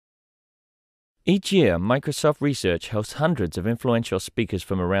Each year, Microsoft Research hosts hundreds of influential speakers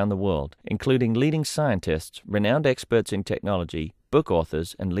from around the world, including leading scientists, renowned experts in technology, book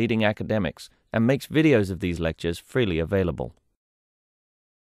authors, and leading academics, and makes videos of these lectures freely available.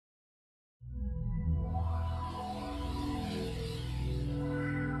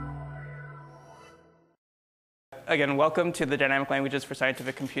 Again, welcome to the Dynamic Languages for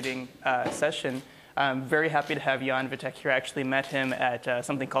Scientific Computing session. I'm very happy to have Jan Vitek here. I actually met him at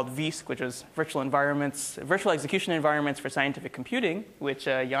something called VISC, which is Virtual Execution Environments for Scientific Computing, which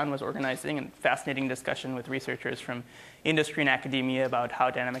Jan was organizing, and fascinating discussion with researchers from industry and academia about how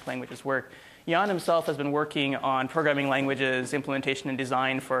dynamic languages work. Jan himself has been working on programming languages, implementation, and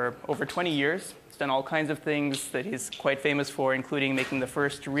design for over 20 years. He's done all kinds of things that he's quite famous for, including making the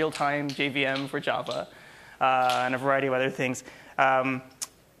first real-time JVM for Java and a variety of other things.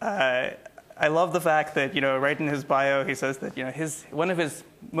 I love the fact that, right in his bio, he says that, one of his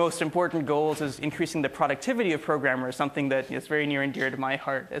most important goals is increasing the productivity of programmers, something that is very near and dear to my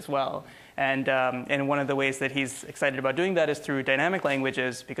heart as well. And one of the ways that he's excited about doing that is through dynamic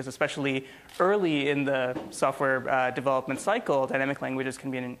languages, because especially early in the software development cycle, dynamic languages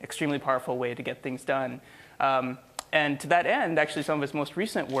can be an extremely powerful way to get things done. And to that end, actually, some of his most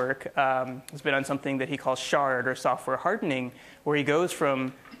recent work has been on something that he calls shard, or software hardening, where he goes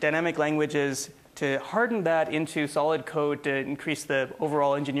from dynamic languages to harden that into solid code to increase the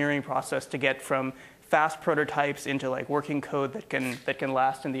overall engineering process to get from fast prototypes into working code that can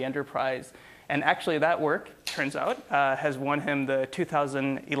last in the enterprise. And actually, that work, turns out, has won him the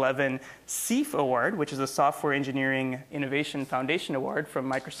 2011 SEAF Award, which is a Software Engineering Innovation Foundation Award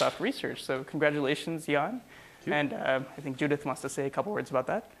from Microsoft Research. So congratulations, Jan. And I think Judith wants to say a couple words about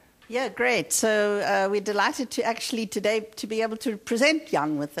that. Yeah, great. So we're delighted to actually today to be able to present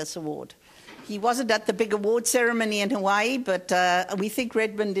Jan with this award. He wasn't at the big award ceremony in Hawaii, but we think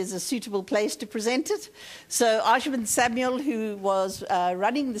Redmond is a suitable place to present it. So Arjun Samuel, who was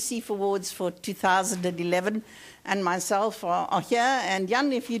running the SEAF Awards for 2011, and myself are here. And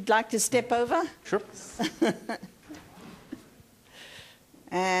Jan, if you'd like to step over. Sure.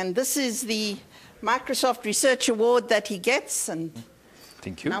 And this is the Microsoft Research Award that he gets. And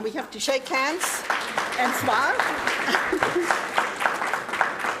thank you. now we have to shake hands and smile.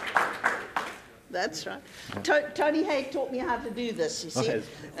 That's right. Tony Hay taught me how to do this, you see. Okay.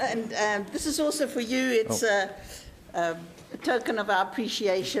 And this is also for you. It's a token of our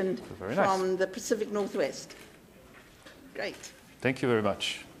appreciation from the Pacific Northwest. Great. Thank you very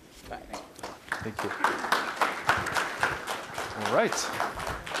much. Right. Thank you. All right.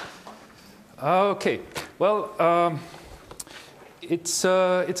 Okay. Well, it's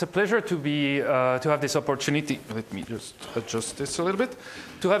a pleasure to have this opportunity. Let me just adjust this a little bit.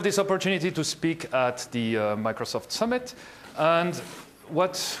 To have this opportunity to speak at the Microsoft Summit, and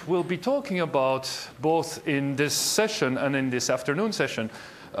what we'll be talking about both in this session and in this afternoon session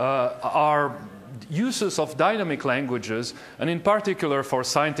are uses of dynamic languages, and in particular for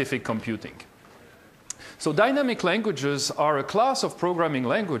scientific computing. So dynamic languages are a class of programming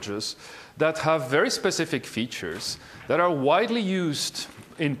languages that have very specific features that are widely used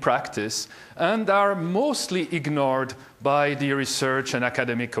in practice and are mostly ignored by the research and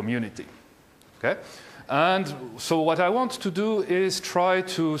academic community. Okay? And so what I want to do is try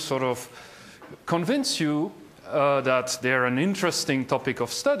to sort of convince you that they're an interesting topic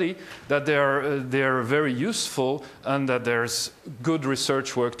of study, that they're very useful, and that there's good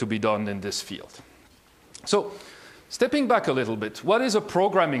research work to be done in this field. So, stepping back a little bit, what is a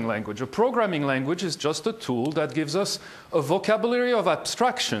programming language? A programming language is just a tool that gives us a vocabulary of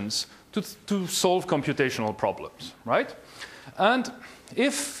abstractions to solve computational problems, right? And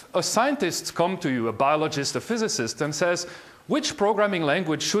if a scientist comes to you, a biologist, a physicist, and says, which programming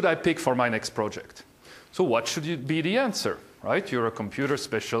language should I pick for my next project? So what should be the answer, right? You're a computer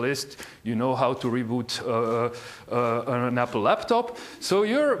specialist, you know how to reboot an Apple laptop, so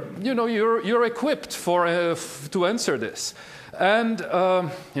you're equipped to answer this. And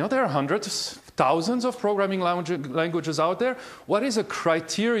there are hundreds, thousands of programming languages out there. What is a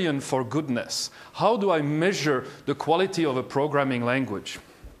criterion for goodness? How do I measure the quality of a programming language?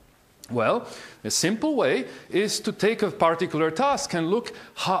 Well, a simple way is to take a particular task and look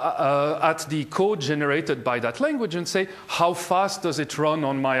at the code generated by that language and say, how fast does it run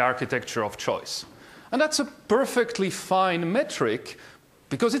on my architecture of choice? And that's a perfectly fine metric,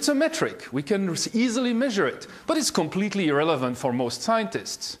 because it's a metric. We can easily measure it, but it's completely irrelevant for most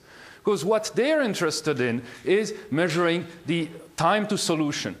scientists. because what they're interested in is measuring the time to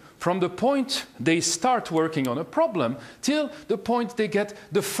solution, from the point they start working on a problem till the point they get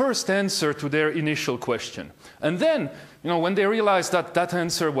the first answer to their initial question. And then, when they realize that that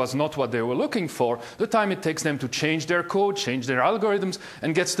answer was not what they were looking for, the time it takes them to change their code, change their algorithms,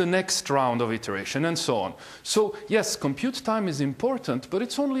 and gets the next round of iteration, and so on. So yes, compute time is important, but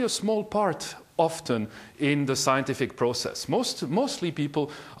it's only a small part often in the scientific process. Mostly people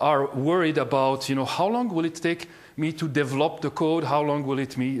are worried about, how long will it take me to develop the code, how long will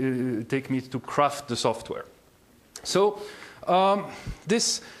it take me to craft the software. So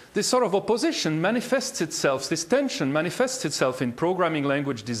this sort of opposition manifests itself, this tension manifests itself in programming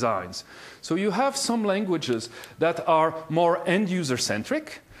language designs. So you have some languages that are more end-user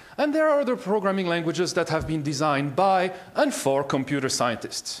centric, and there are other programming languages that have been designed by and for computer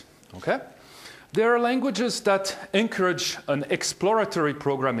scientists. Okay? There are languages that encourage an exploratory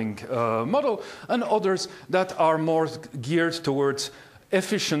programming model, and others that are more geared towards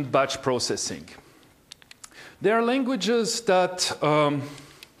efficient batch processing. There are languages that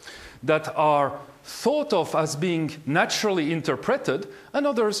are thought of as being naturally interpreted, and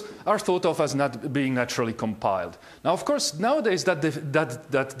others are thought of as not being naturally compiled. Now, of course, nowadays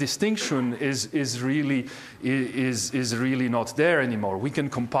that distinction is really not there anymore. We can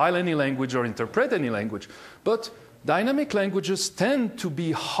compile any language or interpret any language, but dynamic languages tend to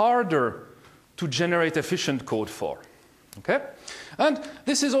be harder to generate efficient code for. Okay? And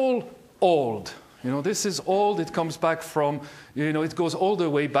this is all old. This is old. It comes back from, it goes all the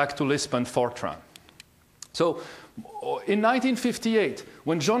way back to Lisp and Fortran. So in 1958,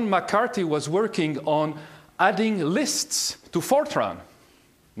 when John McCarthy was working on adding lists to Fortran,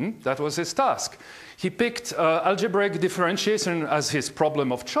 that was his task. He picked algebraic differentiation as his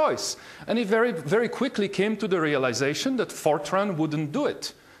problem of choice. And he very, very quickly came to the realization that Fortran wouldn't do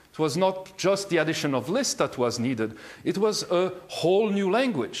it. It was not just the addition of lists that was needed. It was a whole new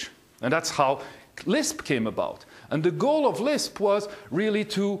language. And that's how Lisp came about. And the goal of Lisp was really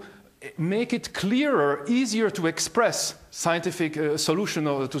to make it clearer, easier to express scientific solution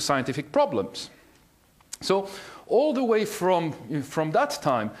to scientific problems. So all the way from that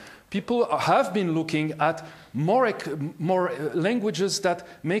time, people have been looking at more languages that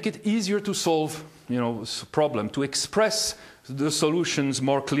make it easier to solve problem, to express the solutions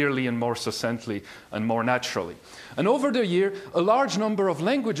more clearly and more succinctly and more naturally. And over the year, a large number of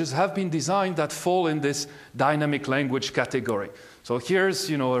languages have been designed that fall in this dynamic language category. So here's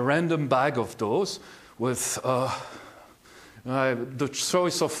a random bag of those with the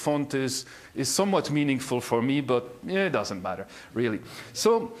choice of font is somewhat meaningful for me, but it doesn't matter really.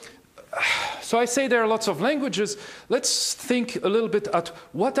 So I say there are lots of languages. Let's think a little bit at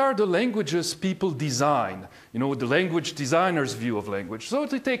what are the languages people design, the language designer's view of language. So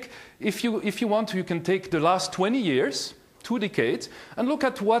to take, if you want to, you can take the last 20 years, 2 decades, and look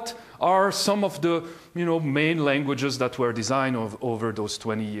at what are some of the main languages that were designed over those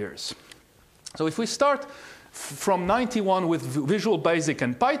 20 years. So if we start from 91 with Visual Basic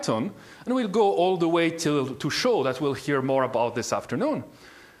and Python, and we'll go all the way to show that we'll hear more about this afternoon.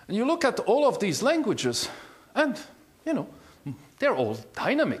 And you look at all of these languages, and they're all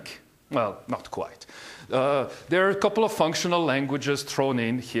dynamic. Well, not quite. There are a couple of functional languages thrown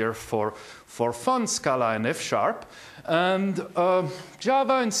in here for fun, Scala and F#. And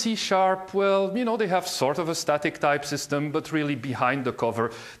Java and C#, well, they have sort of a static type system, but really behind the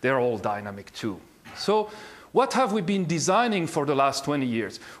cover, they're all dynamic too. So what have we been designing for the last 20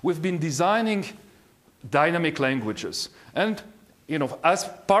 years? We've been designing dynamic languages. And as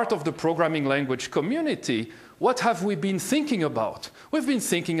part of the programming language community, what have we been thinking about? We've been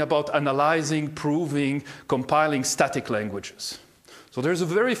thinking about analyzing, proving, compiling static languages. So there's a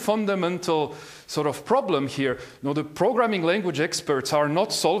very fundamental sort of problem here. The programming language experts are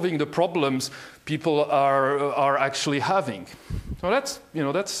not solving the problems people are actually having. So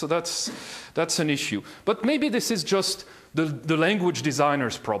that's an issue. But maybe this is just the language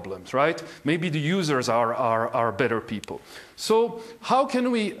designers' problems, right? Maybe the users are better people. So how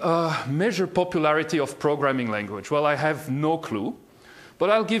can we measure popularity of programming language? Well, I have no clue, but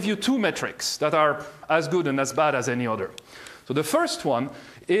I'll give you 2 metrics that are as good and as bad as any other. So the first one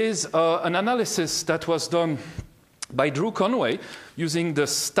is an analysis that was done by Drew Conway using the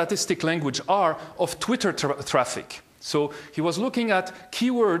statistic language R of Twitter traffic. So he was looking at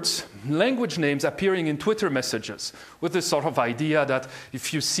keywords, language names appearing in Twitter messages with this sort of idea that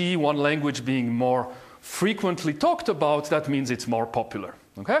if you see one language being more frequently talked about, that means it's more popular.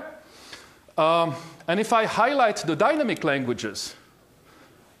 Okay? And if I highlight the dynamic languages,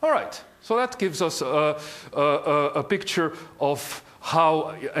 all right, So that gives us a picture of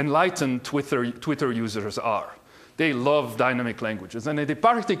how enlightened Twitter users are. They love dynamic languages, and they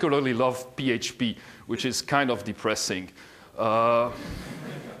particularly love PHP, which is kind of depressing. But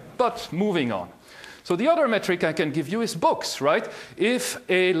moving on. So the other metric I can give you is books, right? If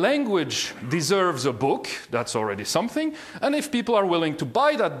a language deserves a book, that's already something. And if people are willing to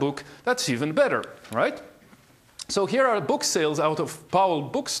buy that book, that's even better, right? So here are book sales out of Powell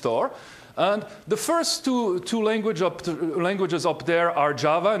Bookstore. And the first two languages up there are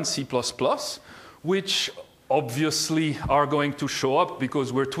Java and C++, which obviously are going to show up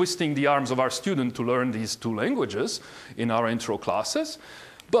because we're twisting the arms of our student to learn these two languages in our intro classes.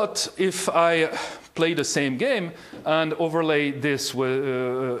 But if I play the same game and overlay this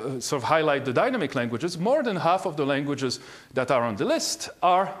with, sort of highlight the dynamic languages, more than half of the languages that are on the list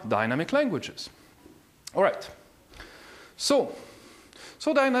are dynamic languages. All right. So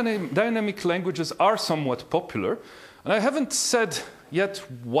dynamic languages are somewhat popular, and I haven't said yet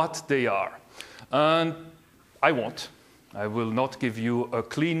what they are. And I won't. I will not give you a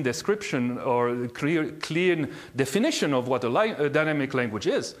clean description or a clean definition of what a dynamic language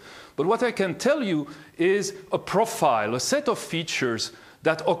is. But what I can tell you is a profile, a set of features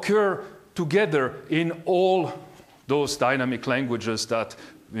that occur together in all those dynamic languages that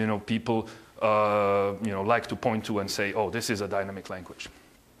people like to point to and say, oh, this is a dynamic language.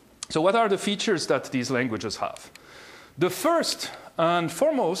 So what are the features that these languages have? The first and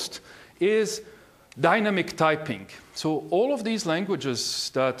foremost is dynamic typing. So all of these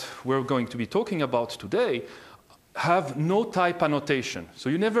languages that we're going to be talking about today have no type annotation. So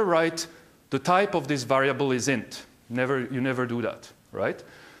you never write the type of this variable is int. You never do that, right?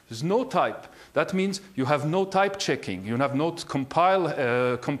 There's no type. That means you have no type checking. You have no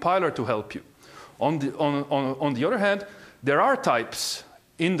compiler to help you. On the other hand, there are types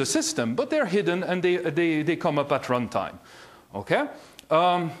in the system, but they're hidden and they come up at runtime. Okay?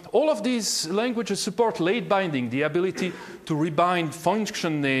 All of these languages support late binding, the ability to rebind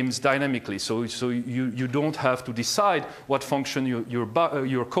function names dynamically, so you don't have to decide what function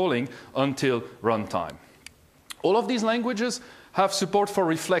you're calling until runtime. All of these languages have support for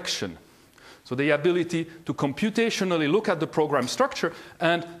reflection, so the ability to computationally look at the program structure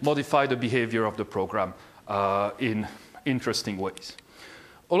and modify the behavior of the program in interesting ways.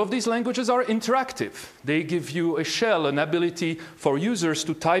 All of these languages are interactive. They give you a shell, an ability for users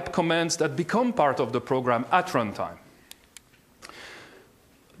to type commands that become part of the program at runtime.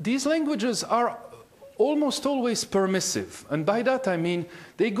 These languages are almost always permissive, and by that I mean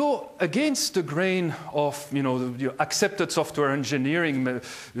they go against the grain of the accepted software engineering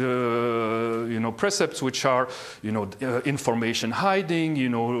precepts, which are information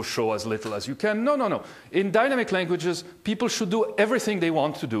hiding, show as little as you can. No. In dynamic languages, people should do everything they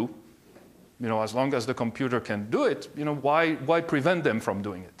want to do, as long as the computer can do it. Why prevent them from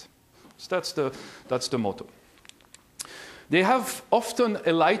doing it? So that's the motto. They have often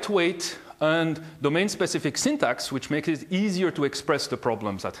a lightweight and domain-specific syntax, which makes it easier to express the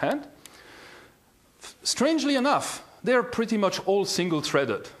problems at hand. Strangely enough, they're pretty much all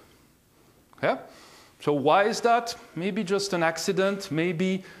single-threaded. Yeah? So why is that? Maybe just an accident.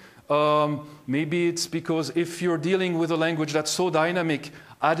 Maybe it's because if you're dealing with a language that's so dynamic,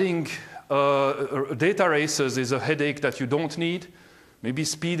 adding data races is a headache that you don't need. Maybe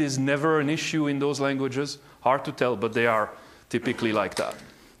speed is never an issue in those languages. Hard to tell, but they are typically like that.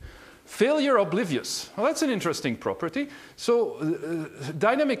 Failure oblivious. Well, that's an interesting property. So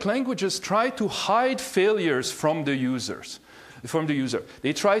dynamic languages try to hide failures from the user.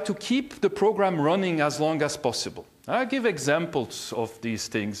 They try to keep the program running as long as possible. I'll give examples of these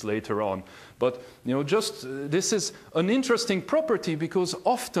things later on. But this is an interesting property because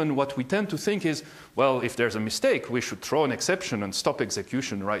often what we tend to think is, well, if there's a mistake, we should throw an exception and stop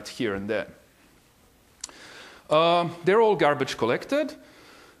execution right here and then. They're all garbage collected.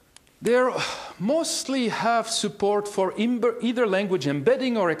 They mostly have support for either language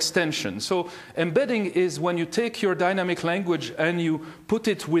embedding or extension. So embedding is when you take your dynamic language and you put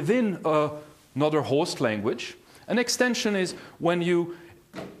it within another host language. An extension is when you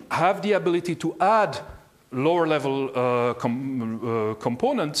have the ability to add lower-level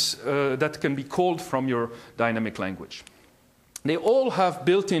components that can be called from your dynamic language. They all have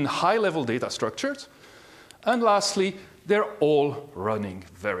built-in high-level data structures. And lastly, they're all running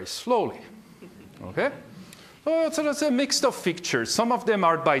very slowly. Okay? So it's a mix of features. Some of them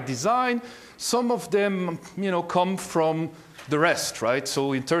are by design. Some of them, come from the rest, right?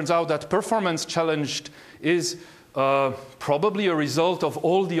 So it turns out that performance challenged is probably a result of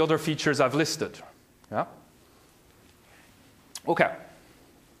all the other features I've listed. Yeah? Okay.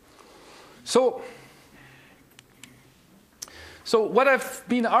 So what I've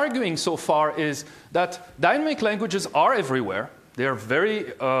been arguing so far is that dynamic languages are everywhere. They are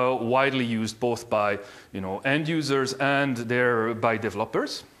very widely used both by end users and by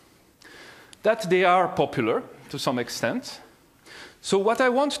developers. That they are popular to some extent. So what I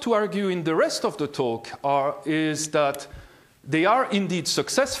want to argue in the rest of the talk is that they are indeed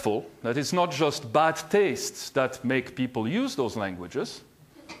successful, that it's not just bad tastes that make people use those languages,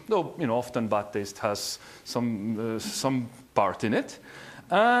 though often bad taste has some part in it,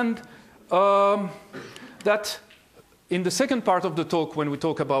 and that in the second part of the talk, when we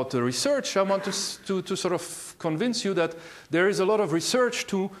talk about the research, I want to sort of convince you that there is a lot of research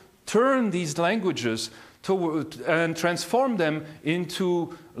to turn these languages and transform them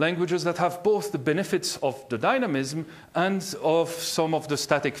into languages that have both the benefits of the dynamism and of some of the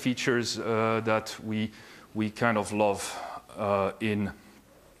static features that we kind of love in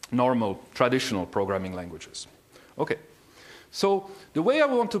normal, traditional programming languages. Okay, so the way I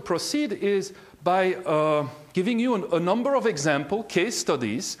want to proceed is by giving you a number of case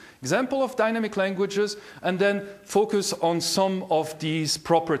studies, example of dynamic languages, and then focus on some of these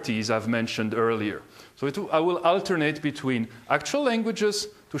properties I've mentioned earlier. So I will alternate between actual languages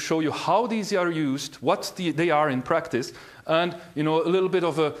to show you how these are used, what they are in practice, and a little bit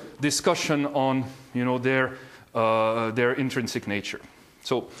of a discussion on their intrinsic nature.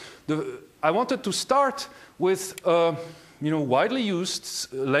 So I wanted to start with widely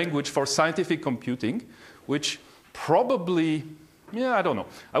used language for scientific computing, which probably, I don't know.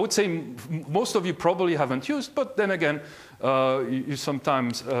 I would say most of you probably haven't used, but then again,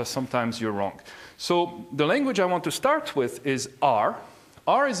 sometimes you're wrong. So the language I want to start with is R.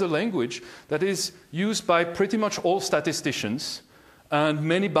 R is a language that is used by pretty much all statisticians and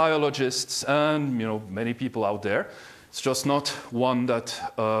many biologists and many people out there. It's just not one that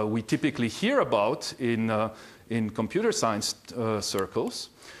we typically hear about in computer science circles.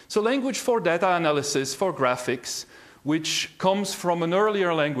 It's a language for data analysis, for graphics, which comes from an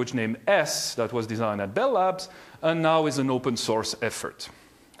earlier language named S that was designed at Bell Labs and now is an open source effort.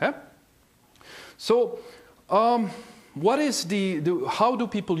 Okay? So what is how do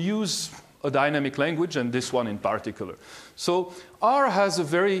people use a dynamic language, and this one in particular? So R has a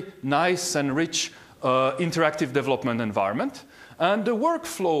very nice and rich interactive development environment, and the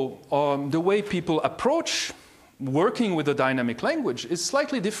workflow, the way people approach working with a dynamic language is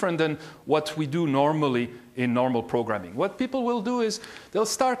slightly different than what we do normally in normal programming. What people will do is they'll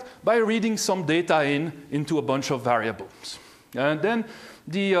start by reading some data into a bunch of variables. And then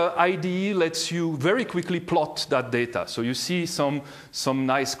the IDE lets you very quickly plot that data. So you see some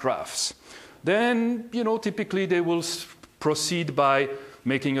nice graphs. Then, typically they will proceed by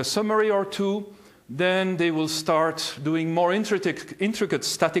making a summary or two. Then they will start doing more intricate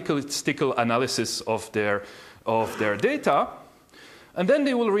statistical analysis of their data. And then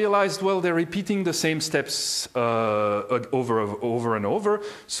they will realize, well, they're repeating the same steps over and over.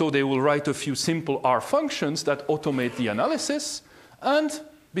 So they will write a few simple R functions that automate the analysis. And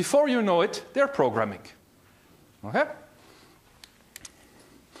before you know it, they're programming. Okay?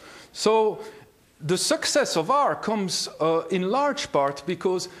 So the success of R comes in large part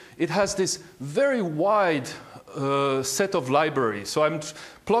because it has this very wide set of libraries. So I'm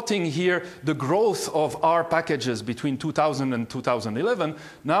plotting here the growth of R packages between 2000 and 2011.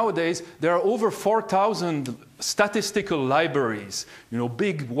 Nowadays, there are over 4,000 statistical libraries,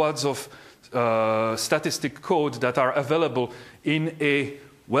 big wads of statistic code that are available in a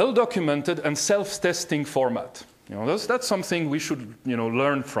well-documented and self-testing format. That's something we should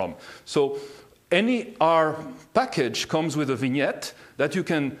learn from. So any R package comes with a vignette that you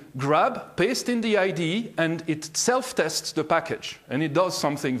can grab, paste in the IDE, and it self-tests the package, and it does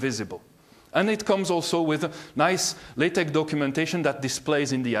something visible. And it comes also with a nice LaTeX documentation that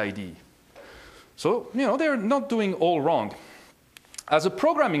displays in the IDE. So, they're not doing all wrong. As a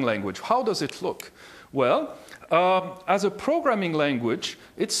programming language, how does it look? Well, as a programming language,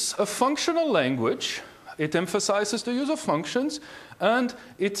 it's a functional language. It emphasizes the use of functions, and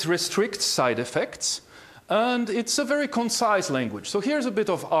it restricts side effects, and it's a very concise language. So here's a bit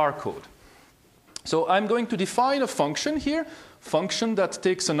of R code. So I'm going to define a function here, function that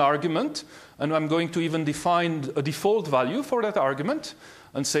takes an argument, and I'm going to even define a default value for that argument,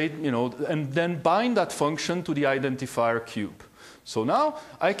 and say, and then bind that function to the identifier cube. So now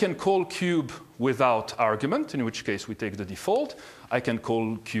I can call cube without argument, in which case we take the default. I can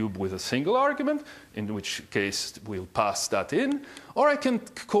call cube with a single argument, in which case we'll pass that in. Or I can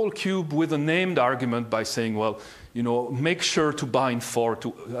call cube with a named argument by saying, well, make sure to bind for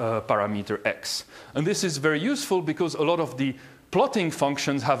to parameter x. And this is very useful because a lot of the plotting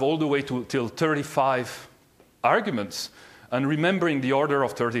functions have all the way till 35 arguments. And remembering the order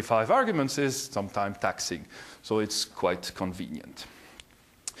of 35 arguments is sometimes taxing. So it's quite convenient.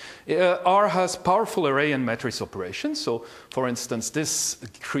 R has powerful array and matrix operations. So, for instance, this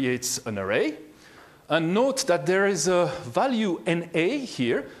creates an array. And note that there is a value NA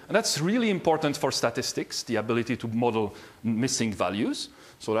here. And that's really important for statistics, the ability to model missing values.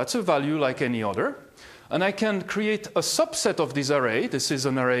 So that's a value like any other. And I can create a subset of this array. This is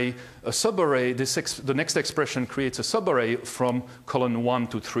an array, a subarray. The next expression creates a subarray from column 1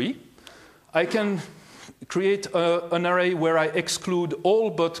 to 3. I can create an array where I exclude all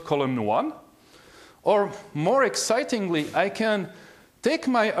but column 1. Or more excitingly, I can take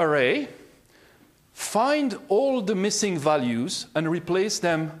my array, find all the missing values, and replace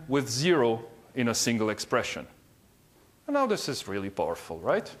them with 0 in a single expression. And now this is really powerful,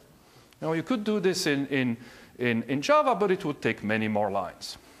 right? Now, you could do this in Java, but it would take many more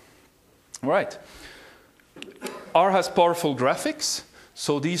lines. All right. R has powerful graphics.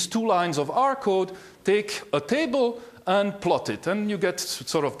 So these 2 lines of R code take a table and plot it. And you get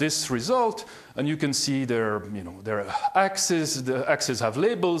sort of this result. And you can see their axes. The axes have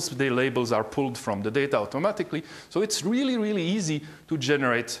labels. The labels are pulled from the data automatically. So it's really, really easy to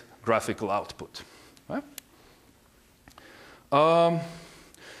generate graphical output. Right?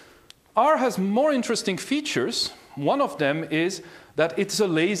 R has more interesting features. One of them is that it's a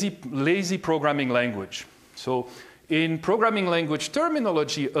lazy programming language. So in programming language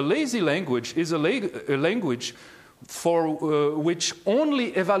terminology, a lazy language is a language for which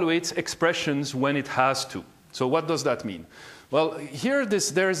only evaluates expressions when it has to. So what does that mean? Well, here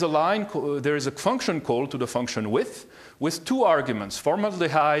there is a function call to the function with 2 arguments,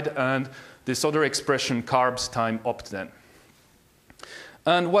 formaldehyde and this other expression carbs time opten.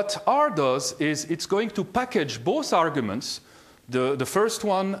 And what R does is it's going to package both arguments, the first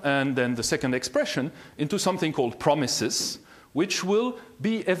one and then the second expression, into something called promises, which will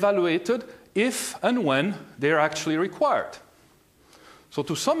be evaluated if and when they're actually required. So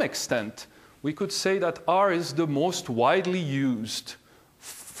to some extent, we could say that R is the most widely used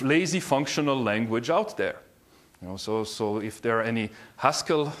lazy functional language out there. So if there are any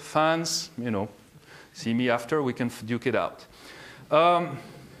Haskell fans, see me after, we can duke it out.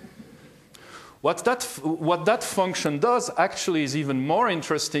 What that function does actually is even more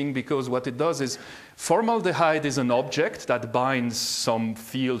interesting, because what it does is formaldehyde is an object that binds some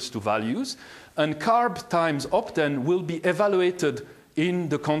fields to values, and carb times opten will be evaluated in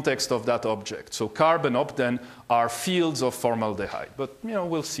the context of that object. So carb and opten are fields of formaldehyde, but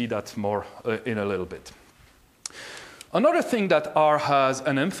we'll see that more in a little bit. Another thing that R has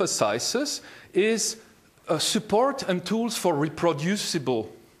and emphasizes is support and tools for reproducible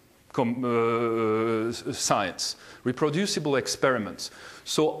science, reproducible experiments.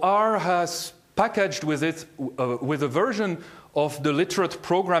 So R has packaged with it with a version of the literate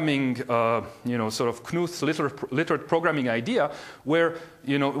programming, sort of Knuth's literate programming idea, where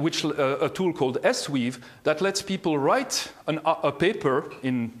a tool called SWeave that lets people write a paper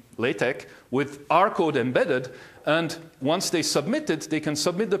in LaTeX with R code embedded. And once they submit it, they can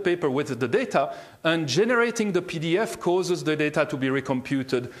submit the paper with the data, and generating the PDF causes the data to be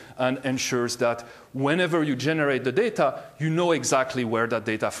recomputed and ensures that whenever you generate the data, you know exactly where that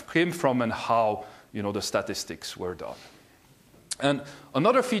data came from and how the statistics were done. And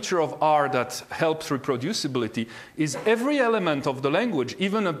another feature of R that helps reproducibility is every element of the language,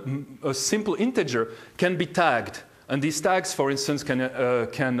 even a simple integer, can be tagged. And these tags, for instance, can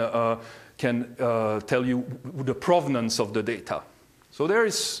tell you the provenance of the data. So there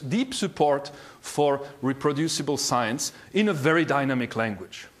is deep support for reproducible science in a very dynamic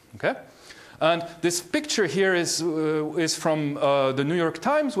language. Okay? And this picture here is from the New York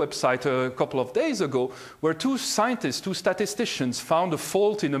Times website a couple of days ago, where 2 scientists, 2 statisticians, found a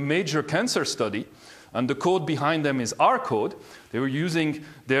fault in a major cancer study, and the code behind them is R code. They were using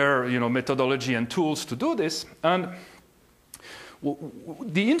their methodology and tools to do this. And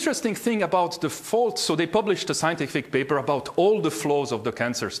the interesting thing about the fault, so they published a scientific paper about all the flaws of the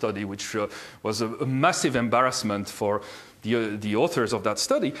cancer study, which was a massive embarrassment for the authors of that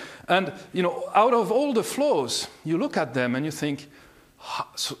study. And out of all the flaws, you look at them and you think,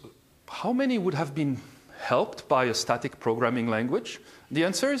 how many would have been helped by a static programming language? The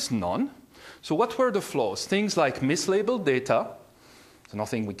answer is none. So what were the flaws? Things like mislabeled data. There's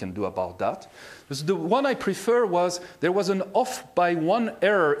nothing we can do about that. The one I prefer was there was an off by 1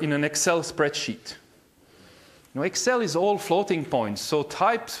 error in an Excel spreadsheet. Excel is all floating points, so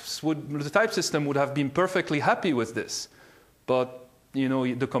the type system would have been perfectly happy with this. But the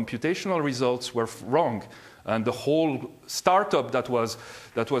computational results were wrong. And the whole startup that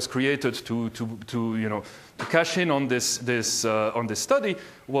was created to cash in on this study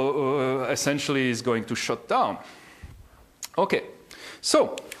essentially is going to shut down. Okay,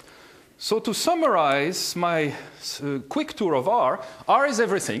 so to summarize my quick tour of R is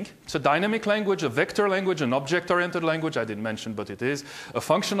everything. It's a dynamic language, a vector language, an object-oriented language. I didn't mention, but it is a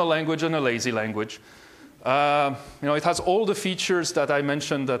functional language and a lazy language. It has all the features that I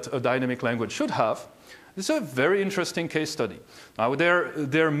mentioned that a dynamic language should have. This is a very interesting case study. Now,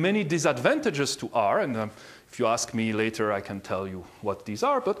 there are many disadvantages to R, and if you ask me later, I can tell you what these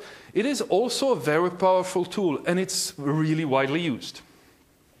are, but it is also a very powerful tool, and it's really widely used.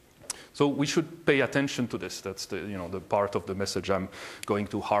 So we should pay attention to this. That's the part of the message I'm going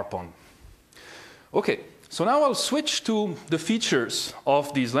to harp on. Okay, so now I'll switch to the features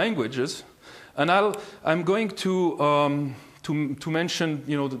of these languages, and I'm going to mention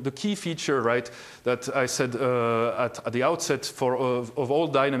the key feature, right, that I said at the outset of all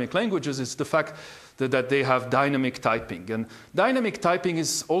dynamic languages is the fact that they have dynamic typing. And dynamic typing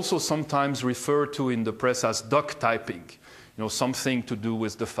is also sometimes referred to in the press as duck typing. Something to do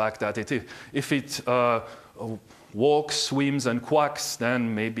with the fact that if it walks, swims, and quacks,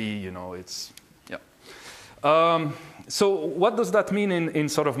 then maybe it's So what does that mean in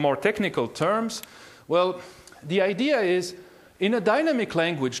sort of more technical terms? Well, the idea is in a dynamic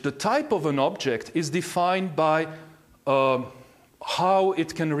language, the type of an object is defined by how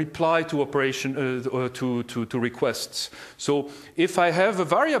it can reply to to requests. So if I have a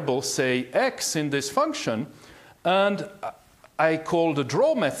variable, say x, in this function, and I call the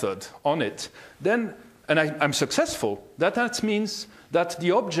draw method on it, then, and I'm successful, that means that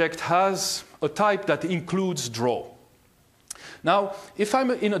the object has a type that includes draw. Now, if I'm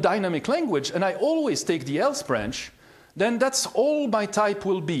in a dynamic language and I always take the else branch, then that's all my type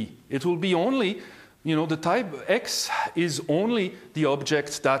will be. It will be only, the type x is only the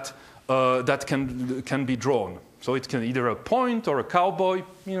object that can be drawn. So it can either a point or a cowboy,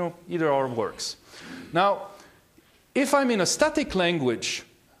 either or works. Now, if I'm in a static language,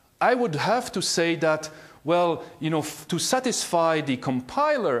 I would have to say that, well, to satisfy the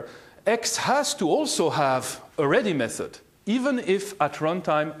compiler, x has to also have a ready method, even if at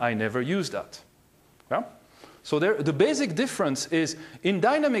runtime I never use that. Yeah? So the basic difference is in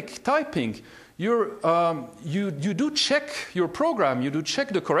dynamic typing, you do check your program, you do check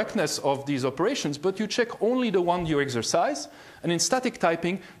the correctness of these operations, but you check only the one you exercise. And in static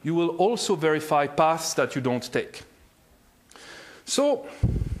typing, you will also verify paths that you don't take. So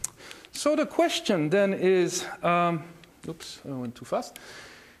the question then is, oops, I went too fast.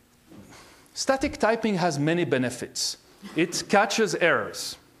 Static typing has many benefits. It catches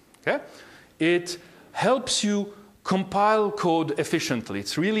errors. Okay? It helps you compile code efficiently.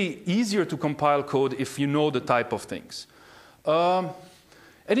 It's really easier to compile code if you know the type of things. And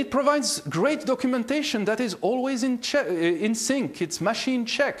it provides great documentation that is always in sync. It's machine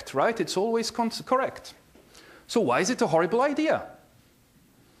checked, right? It's always correct. So why is it a horrible idea?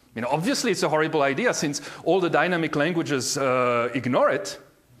 Obviously it's a horrible idea since all the dynamic languages ignore it,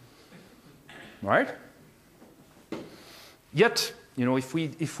 right? Yet, if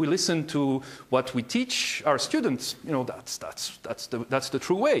we listen to what we teach our students, that's the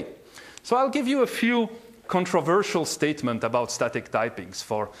true way. So I'll give you a few controversial statements about static typings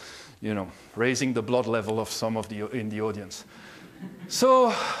for, raising the blood level of some of in the audience.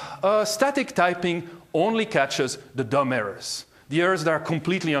 So static typing only catches the dumb errors. The errors that are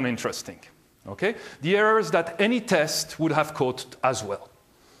completely uninteresting, okay? The errors that any test would have caught as well.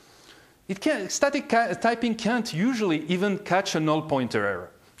 Static typing can't usually even catch a null pointer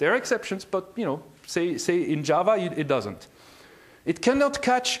error. There are exceptions, but say in Java it doesn't. It cannot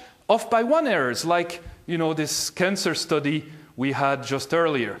catch off by one errors, like this cancer study we had just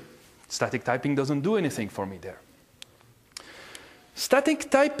earlier. Static typing doesn't do anything for me there. Static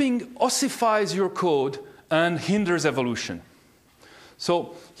typing ossifies your code and hinders evolution.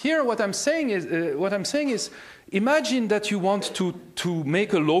 So here what I'm saying is, imagine that you want to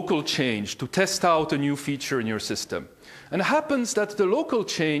make a local change, to test out a new feature in your system. And it happens that the local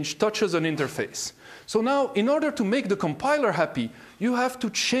change touches an interface. So now, in order to make the compiler happy, you have to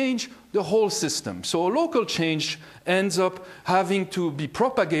change the whole system. So a local change ends up having to be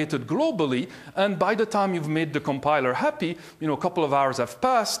propagated globally, and by the time you've made the compiler happy, a couple of hours have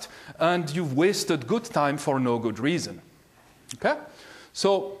passed, and you've wasted good time for no good reason. Okay?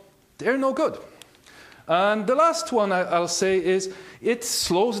 So they're no good. And the last one I'll say is it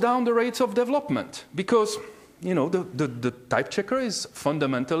slows down the rates of development because the type checker is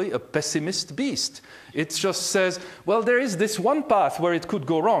fundamentally a pessimist beast. It just says, well, there is this one path where it could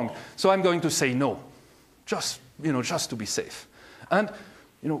go wrong, so I'm going to say no. just to be safe. And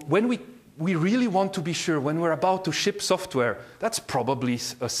when we really want to be sure, when we're about to ship software, that's probably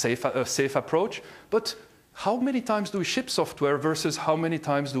a safe approach. But how many times do we ship software versus how many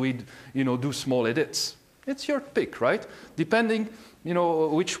times do we do small edits? It's your pick, right? Depending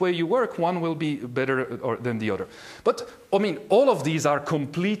which way you work, one will be better than the other. But I mean, all of these are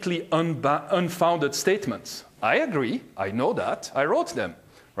completely unfounded statements. I agree, I know that, I wrote them,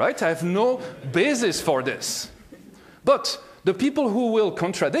 right? I have no basis for this. But the people who will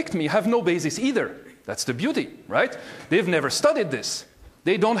contradict me have no basis either. That's the beauty, right? They've never studied this.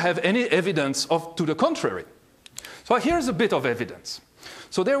 They don't have any evidence to the contrary. So here's a bit of evidence.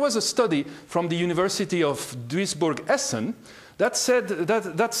 So there was a study from the University of Duisburg-Essen that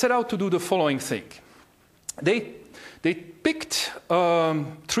set out to do the following thing. They picked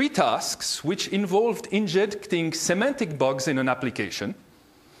 3 tasks which involved injecting semantic bugs in an application.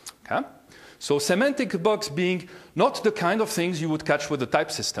 Okay? So semantic bugs being not the kind of things you would catch with a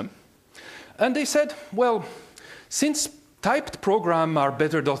type system. And they said, well, since typed programs are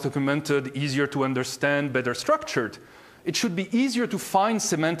better documented, easier to understand, better structured, it should be easier to find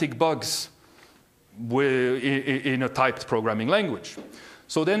semantic bugs in a typed programming language.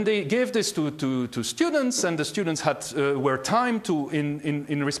 So then they gave this to students, and the students were timed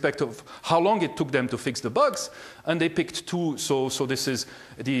in respect of how long it took them to fix the bugs, and they picked 2. So this is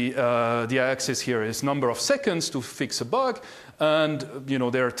the axis here is number of seconds to fix a bug, and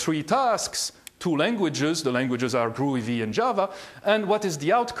there are 3 tasks, 2 languages. The languages are Groovy and Java, and what is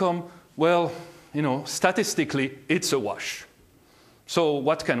the outcome? Well, statistically, it's a wash. So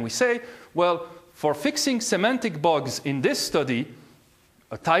what can we say? Well, for fixing semantic bugs in this study,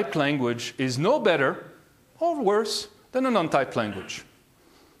 a typed language is no better or worse than a non-typed language.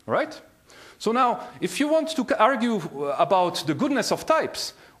 All right? So now, if you want to argue about the goodness of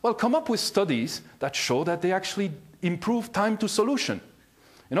types, well, come up with studies that show that they actually improve time to solution.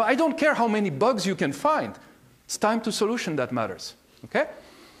 I don't care how many bugs you can find. It's time to solution that matters. Okay?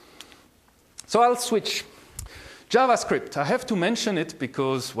 So I'll switch. JavaScript, I have to mention it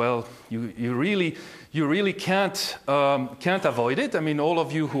because, well, you really can't avoid it. I mean, all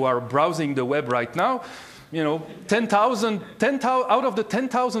of you who are browsing the web right now, 10,000 out of the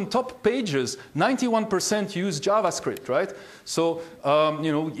 10,000 top pages, 91% use JavaScript, right? So,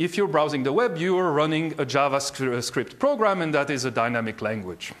 if you're browsing the web, you are running a JavaScript program, and that is a dynamic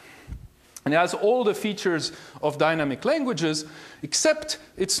language. And it has all the features of dynamic languages, except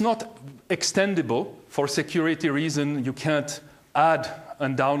it's not extendable. For security reason, you can't add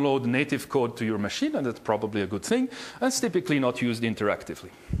and download native code to your machine, and that's probably a good thing. And it's typically not used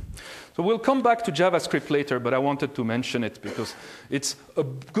interactively. So we'll come back to JavaScript later, but I wanted to mention it because it's a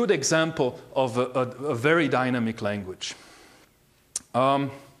good example of a very dynamic language.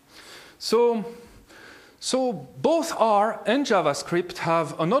 So both R and JavaScript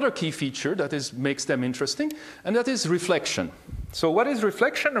have another key feature that makes them interesting, and that is reflection. So what is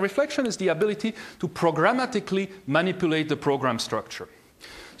reflection? Reflection is the ability to programmatically manipulate the program structure.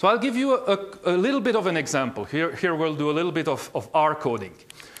 So I'll give you a little bit of an example. Here we'll do a little bit of R coding.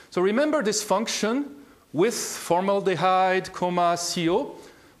 So remember this function with formaldehyde, comma, CO?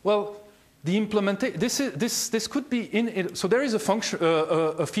 Well, the implementation, this could be so there is a function,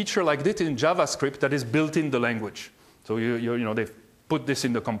 a feature like this in JavaScript that is built in the language. So they've put this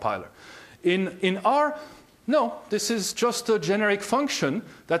in the compiler. In R, no, this is just a generic function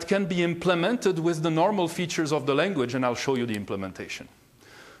that can be implemented with the normal features of the language, and I'll show you the implementation.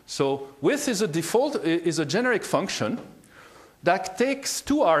 So with is a generic function that takes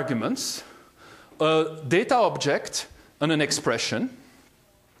 2 arguments, a data object and an expression,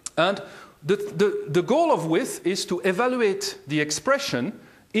 and the goal of with is to evaluate the expression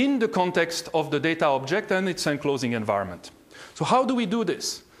in the context of the data object and its enclosing environment. So how do we do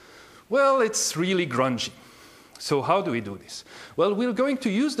this? Well, it's really grungy. So how do we do this? Well, we're going to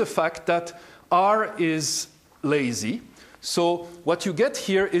use the fact that R is lazy. So what you get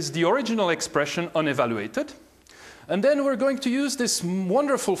here is the original expression unevaluated. And then we're going to use this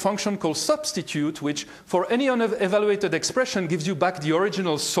wonderful function called substitute, which for any unevaluated expression gives you back the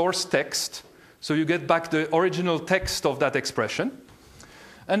original source text. So you get back the original text of that expression.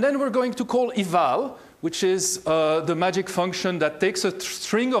 And then we're going to call eval, which is the magic function that takes a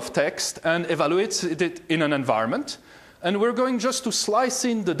string of text and evaluates it in an environment. And we're going just to slice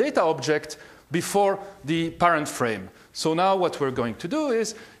in the data object before the parent frame. So now what we're going to do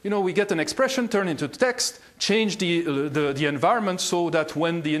is, we get an expression turned into text, change the environment so that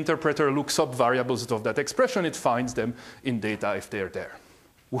when the interpreter looks up variables of that expression, it finds them in data if they're there.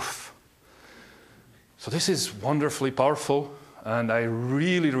 Woof. So this is wonderfully powerful, and I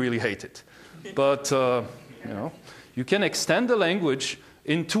really, really hate it. but you can extend the language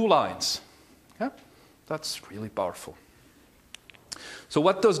in 2 lines. Yeah? That's really powerful. So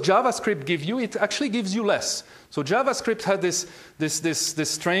what does JavaScript give you? It actually gives you less. So JavaScript had this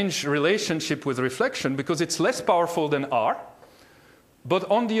strange relationship with reflection because it's less powerful than R. But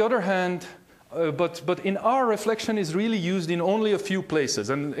on the other hand, but in R, reflection is really used in only a few places.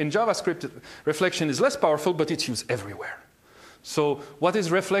 And in JavaScript, reflection is less powerful, but it's used everywhere. So what is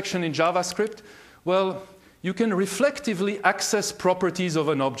reflection in JavaScript? Well, you can reflectively access properties of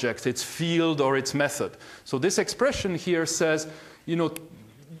an object, its field or its method. So this expression here says,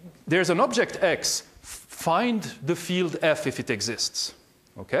 there's an object X, find the field F if it exists,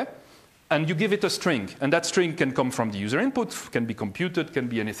 okay? And you give it a string, and that string can come from the user input, can be computed, can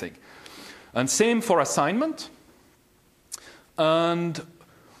be anything. And same for assignment. And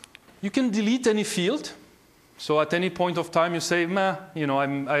you can delete any field. So at any point of time you say, meh,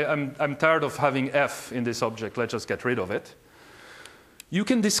 I'm tired of having F in this object, let's just get rid of it. You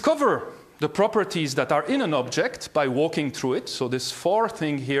can discover the properties that are in an object by walking through it. So this for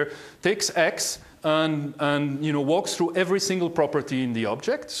thing here takes X and walks through every single property in the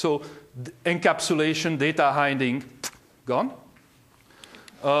object. So encapsulation, data hiding, gone.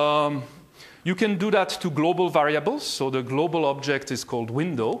 You can do that to global variables. So the global object is called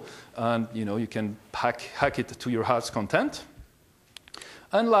window, and you can hack it to your heart's content.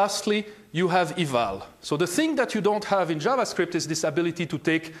 And lastly, you have eval. So the thing that you don't have in JavaScript is this ability to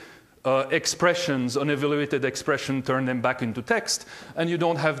take expressions, unevaluated expression, turn them back into text, and you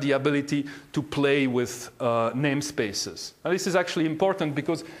don't have the ability to play with namespaces. And this is actually important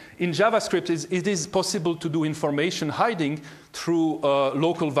because in JavaScript it is possible to do information hiding through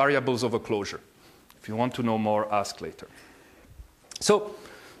local variables of a closure. If you want to know more, ask later. So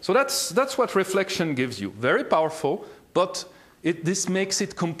that's what reflection gives you. Very powerful, but this makes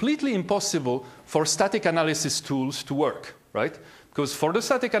it completely impossible for static analysis tools to work, right? Because for the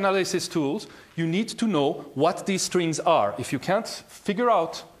static analysis tools, you need to know what these strings are. If you can't figure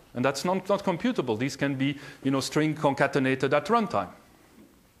out, and that's not computable, these can be string concatenated at runtime.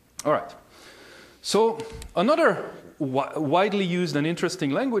 All right. So another widely used and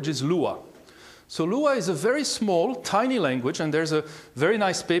interesting language is Lua. So Lua is a very small, tiny language, and there's a very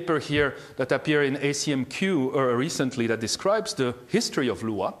nice paper here that appeared in ACMQ recently that describes the history of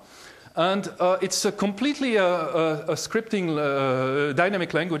Lua. And it's a completely a scripting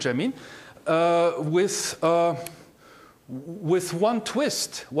dynamic language, with one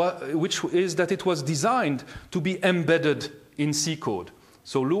twist, which is that it was designed to be embedded in C code.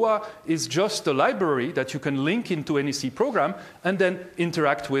 So Lua is just a library that you can link into any C program and then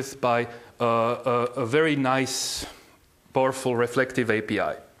interact with by a very nice, powerful, reflective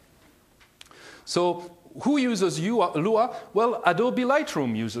API. So who uses Lua? Well, Adobe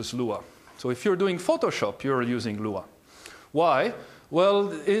Lightroom uses Lua. So if you're doing Photoshop, you're using Lua. Why?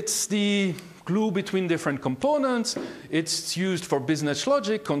 Well, it's the glue between different components. It's used for business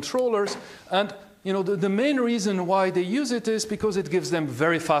logic, controllers. And the main reason why they use it is because it gives them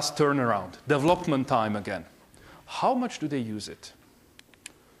very fast turnaround, development time again. How much do they use it?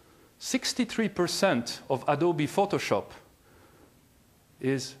 63% of Adobe Photoshop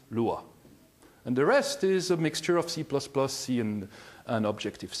is Lua. And the rest is a mixture of C++, C, and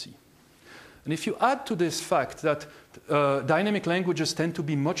Objective-C. And if you add to this fact that dynamic languages tend to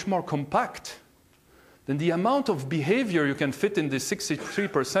be much more compact, then the amount of behavior you can fit in this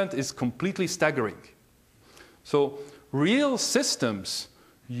 63% is completely staggering. So real systems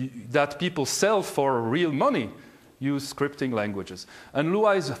that people sell for real money use scripting languages. And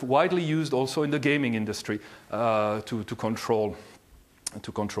Lua is widely used also in the gaming industry to control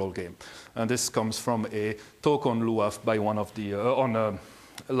game. And this comes from a talk on Lua by one of the, on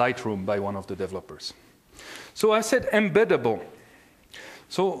Lightroom by one of the developers. So I said embeddable.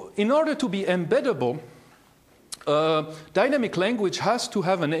 So in order to be embeddable, dynamic language has to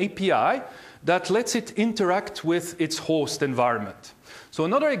have an API that lets it interact with its host environment. So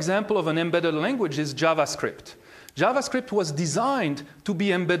another example of an embedded language is JavaScript. JavaScript was designed to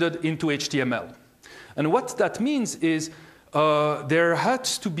be embedded into HTML. And what that means is there had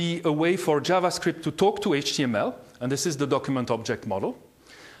to be a way for JavaScript to talk to HTML, and this is the document object model.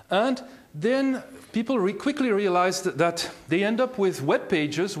 And then people quickly realized that they end up with web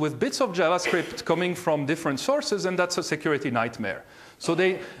pages with bits of JavaScript coming from different sources, and that's a security nightmare. So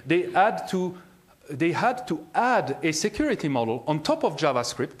they had to add a security model on top of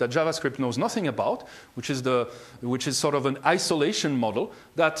JavaScript that JavaScript knows nothing about, which is sort of an isolation model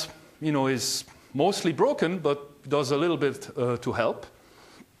that is mostly broken but does a little bit to help.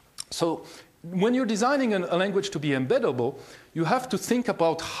 So when you're designing a language to be embeddable, you have to think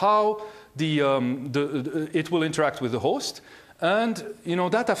about how it will interact with the host, and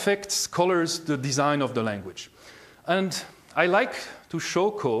that affects, colors the design of the language. And I like to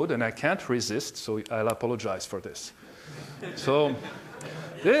show code, and I can't resist, so I'll apologize for this. So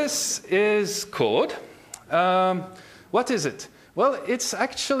this is code. What is it? Well, it's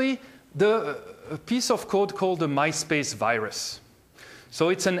actually a piece of code called the MySpace virus. So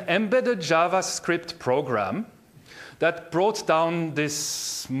it's an embedded JavaScript program that brought down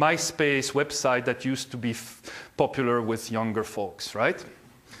this MySpace website that used to be popular with younger folks, right?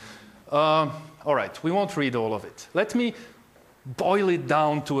 All right, we won't read all of it. Let me boil it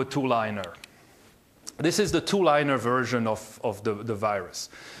down to a two-liner. This is the two-liner version of the virus.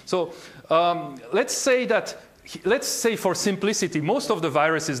 So let's say for simplicity, most of the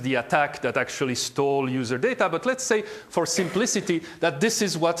virus is the attack that actually stole user data, but let's say for simplicity that this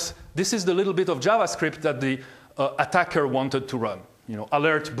is the little bit of JavaScript that the attacker wanted to run.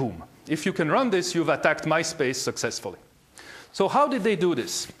 Alert, boom. If you can run this, you've attacked MySpace successfully. So how did they do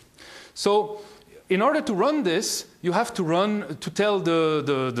this? So in order to run this, you have to tell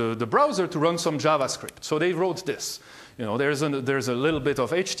the browser to run some JavaScript. So they wrote this. There's a little bit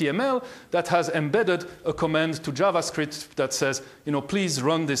of HTML that has embedded a command to JavaScript that says, please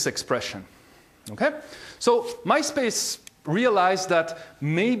run this expression. Okay? So MySpace realized that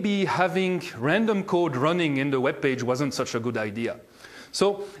maybe having random code running in the web page wasn't such a good idea.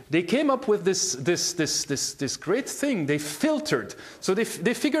 So they came up with this great thing. They filtered. So they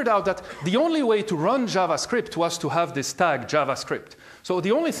figured out that the only way to run JavaScript was to have this tag JavaScript. So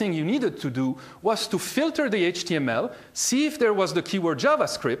the only thing you needed to do was to filter the HTML, see if there was the keyword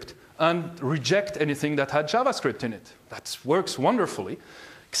JavaScript, and reject anything that had JavaScript in it. That works wonderfully,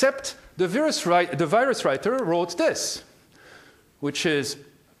 except the virus writer wrote this, which is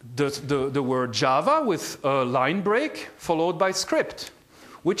the word Java with a line break followed by script,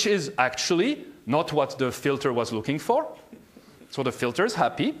 which is actually not what the filter was looking for. So the filter is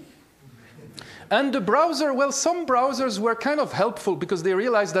happy. And the browser, well, some browsers were kind of helpful because they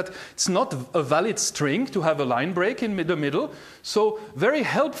realized that it's not a valid string to have a line break in the middle. So very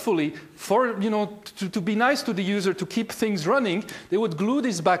helpfully, to be nice to the user, to keep things running, they would glue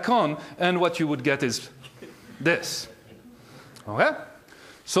this back on, and what you would get is this. Okay?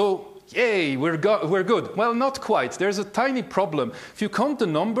 So, yay, we're good. Well, not quite. There's a tiny problem. If you count the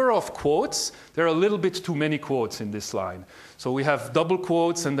number of quotes, there are a little bit too many quotes in this line. So we have double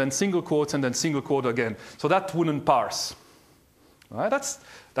quotes, and then single quotes, and then single quote again. So that wouldn't parse. All right?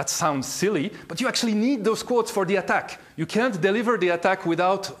 That sounds silly, but you actually need those quotes for the attack. You can't deliver the attack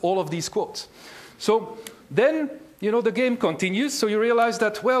without all of these quotes. So then, the game continues, so you realize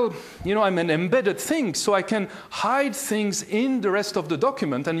that, well, I'm an embedded thing, so I can hide things in the rest of the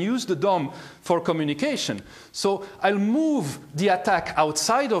document and use the DOM for communication. So I'll move the attack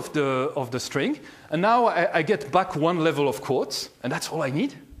outside of the string, and now I get back one level of quotes, and that's all I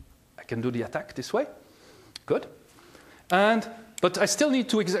need. I can do the attack this way. Good. But I still need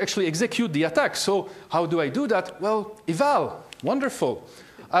to actually execute the attack, so how do I do that? Well, eval. Wonderful.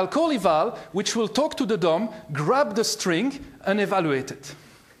 I'll call eval, which will talk to the DOM, grab the string, and evaluate it.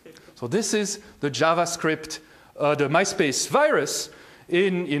 So this is the JavaScript, the MySpace virus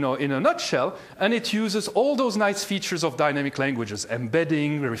in a nutshell, and it uses all those nice features of dynamic languages,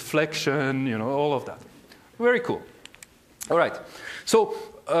 embedding, reflection, all of that. Very cool. All right. So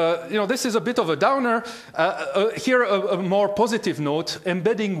this is a bit of a downer. Here, a more positive note.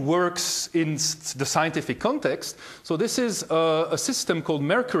 Embedding works in the scientific context. So this is a system called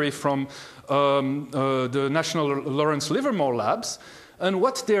Mercury from the National Lawrence Livermore Labs. And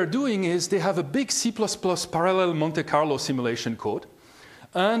what they're doing is they have a big C++ parallel Monte Carlo simulation code.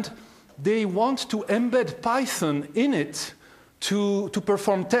 And they want to embed Python in it to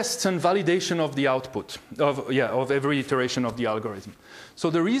perform tests and validation of the output of every iteration of the algorithm. So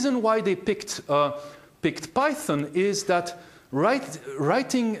the reason why they picked Python is that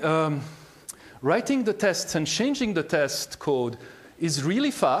writing the tests and changing the test code is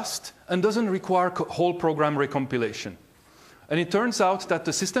really fast and doesn't require whole program recompilation. And it turns out that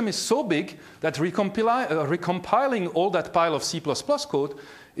the system is so big that recompiling all that pile of C++ code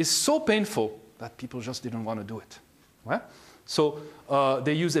is so painful that people just didn't want to do it. Right? So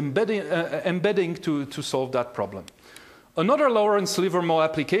they use embedding to solve that problem. Another Lawrence Livermore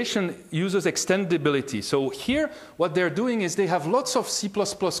application uses extendability. So here, what they're doing is they have lots of C++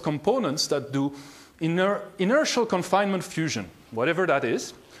 components that do inertial confinement fusion, whatever that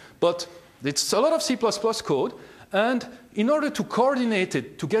is. But it's a lot of C++ code. And in order to coordinate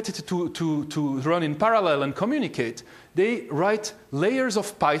it, to get it to run in parallel and communicate, they write layers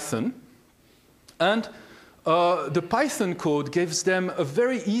of Python. And the Python code gives them a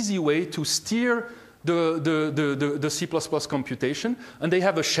very easy way to steer the C++ computation, and they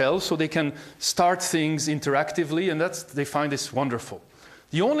have a shell so they can start things interactively, and they find this wonderful.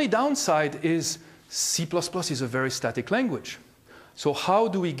 The only downside is C++ is a very static language. So how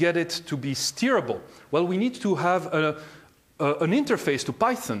do we get it to be steerable? Well, we need to have an interface to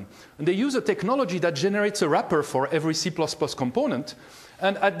Python, and they use a technology that generates a wrapper for every C++ component,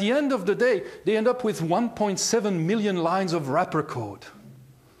 and at the end of the day, they end up with 1.7 million lines of wrapper code.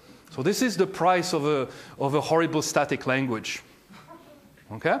 So this is the price of a horrible static language.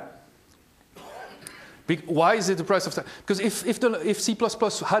 Okay? Why is it the price of static? Because if C++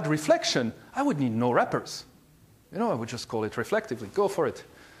 had reflection, I would need no wrappers. You know, I would just call it reflectively. Go for it.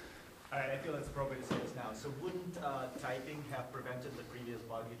 All right, I feel it's appropriate to say this now. So wouldn't typing have prevented the previous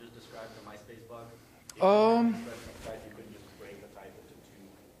bug you just described, the MySpace bug? If you couldn't just break the type into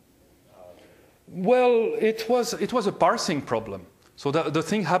two? Well, it was a parsing problem. So the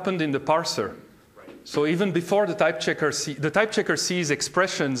thing happened in the parser. Right. So even before the type checker sees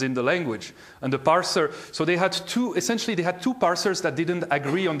expressions in the language, and the parser, so they had essentially they had two parsers that didn't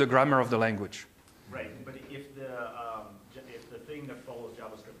agree on the grammar of the language. Right, but if the thing that follows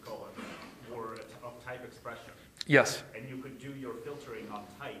JavaScript colon were of type expression, yes, and you could do your filtering on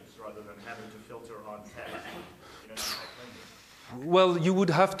types rather than having to filter on text in a non-type language. Well, you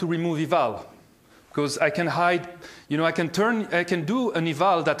would have to remove eval. Because I can hide, you know, I can do an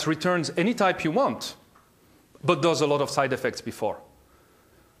eval that returns any type you want, but does a lot of side effects before.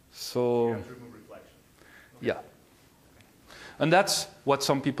 So, you have to remove reflection. Yeah. And that's what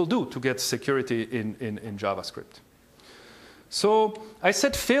some people do to get security in JavaScript. So I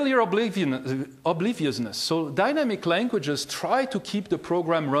said failure obliviousness. So dynamic languages try to keep the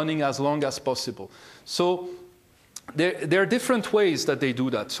program running as long as possible. So there are different ways that they do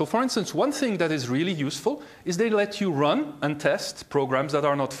that. So for instance, one thing that is really useful is they let you run and test programs that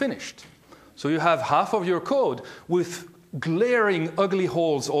are not finished. So you have half of your code with glaring, ugly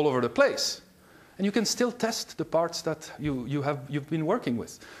holes all over the place. And you can still test the parts that you've been working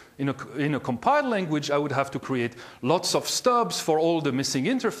with. In a compiled language, I would have to create lots of stubs for all the missing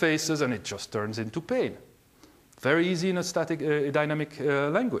interfaces, and it just turns into pain. Very easy in a static, dynamic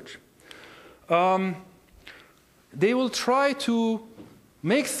language. They will try to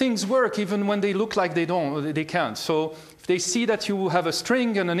make things work even when they look like they can't. So if they see that you have a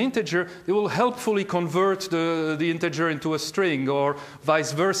string and an integer, they will helpfully convert the integer into a string, or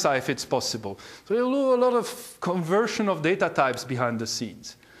vice versa if it's possible. So they'll do a lot of conversion of data types behind the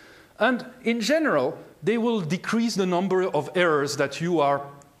scenes. And in general, they will decrease the number of errors that you are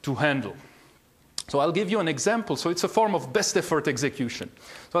to handle. So I'll give you an example. So it's a form of best effort execution.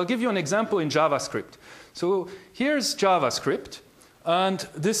 So I'll give you an example in JavaScript. So here's JavaScript, and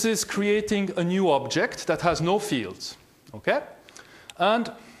this is creating a new object that has no fields, okay?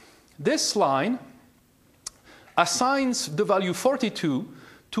 And this line assigns the value 42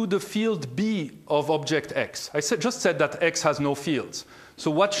 to the field B of object X. I just said that X has no fields. So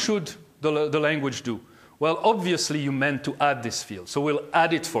what should the language do? Well, obviously you meant to add this field. So we'll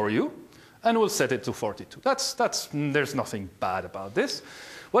add it for you, and we'll set it to 42. There's nothing bad about this.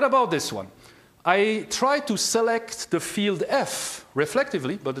 What about this one? I try to select the field F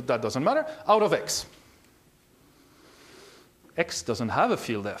reflectively, but that doesn't matter, out of X. X doesn't have a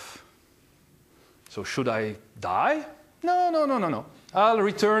field F. So should I die? No. I'll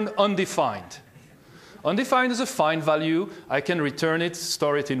return undefined. Undefined is a fine value. I can return it,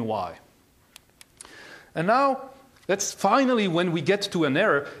 store it in Y. And now, that's finally when we get to an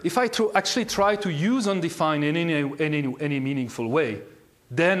error. If I actually try to use undefined in any meaningful way,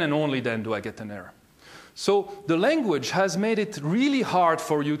 then and only then do I get an error. So the language has made it really hard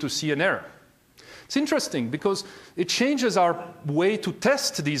for you to see an error. It's interesting because it changes our way to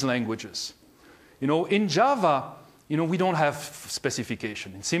test these languages. You know, in Java, we don't have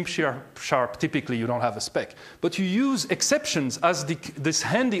specification. In C#, typically you don't have a spec. But you use exceptions as this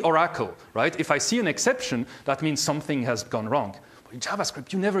handy oracle, right? If I see an exception, that means something has gone wrong. But in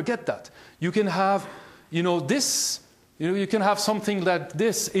JavaScript, you never get that. You can have, you can have something like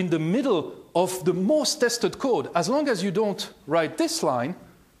this in the middle of the most tested code. As long as you don't write this line,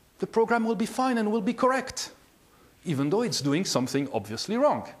 the program will be fine and will be correct, even though it's doing something obviously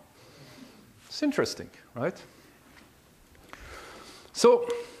wrong. It's interesting, right? So.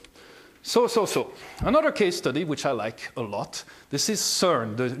 Another case study, which I like a lot, this is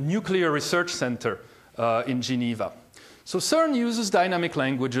CERN, the Nuclear Research Center in Geneva. So CERN uses dynamic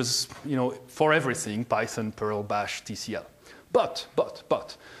languages, for everything, Python, Perl, Bash, TCL. But,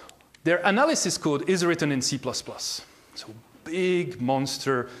 their analysis code is written in C++. So big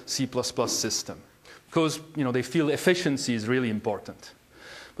monster C++ system. because they feel efficiency is really important.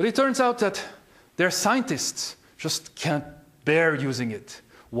 But it turns out that their scientists just can't bear using it.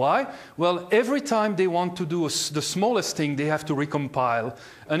 Why? Well, every time they want to do the smallest thing, they have to recompile.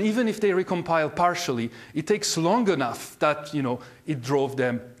 And even if they recompile partially, it takes long enough that it drove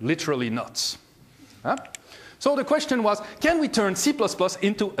them literally nuts. Huh? So the question was, can we turn C++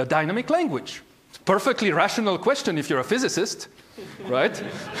 into a dynamic language? Perfectly rational question if you're a physicist, right?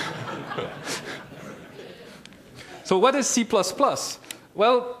 So what is C++?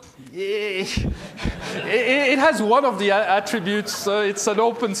 Well, it has one of the attributes. It's an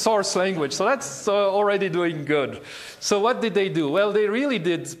open source language, so that's already doing good. So what did they do? Well, they really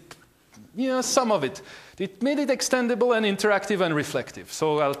did some of it. It made it extendable and interactive and reflective.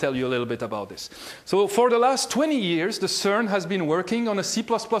 So I'll tell you a little bit about this. So for the last 20 years, the CERN has been working on a C++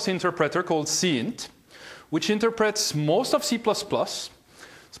 interpreter called CINT, which interprets most of C++. It's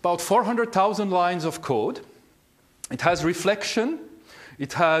about 400,000 lines of code. It has reflection.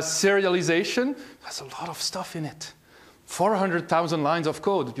 It has serialization. It has a lot of stuff in it. 400,000 lines of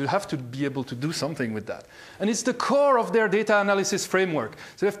code. You have to be able to do something with that. And it's the core of their data analysis framework.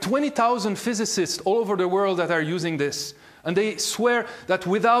 So they have 20,000 physicists all over the world that are using this. And they swear that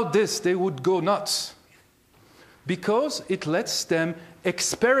without this, they would go nuts. Because it lets them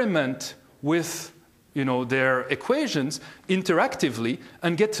experiment with their equations interactively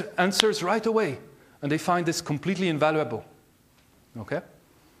and get answers right away. And they find this completely invaluable. Okay?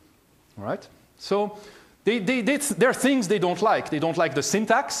 All right? So there are things they don't like. They don't like the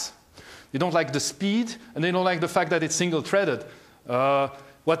syntax, they don't like the speed, and they don't like the fact that it's single-threaded.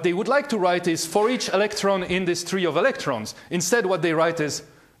 What they would like to write is, for each electron in this tree of electrons. Instead, what they write is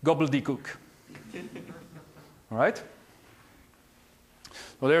gobbledygook. All right?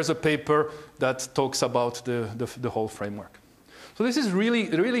 Well, there's a paper that talks about the whole framework. So this is really,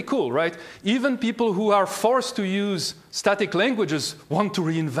 really cool, right? Even people who are forced to use static languages want to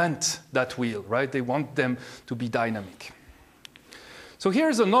reinvent that wheel, right? They want them to be dynamic. So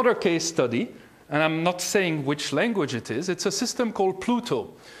here's another case study, and I'm not saying which language it is. It's a system called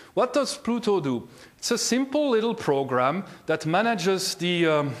Pluto. What does Pluto do? It's a simple little program that manages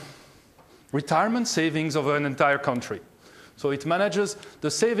the retirement savings of an entire country. So it manages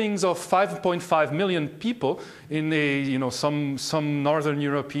the savings of 5.5 million people in some northern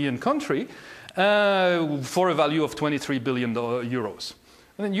European country for a value of 23 billion euros.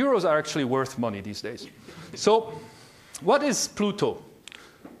 And then euros are actually worth money these days. So what is Pluto?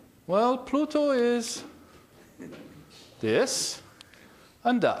 Well, Pluto is this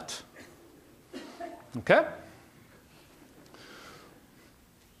and that. Okay?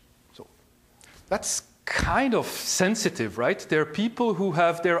 So that's kind of sensitive, right? There are people who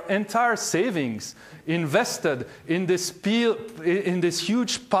have their entire savings invested in this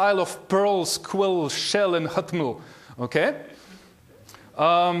huge pile of pearls, quill, shell, and hutmel. Okay?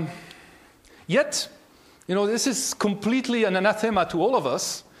 Yet, this is completely an anathema to all of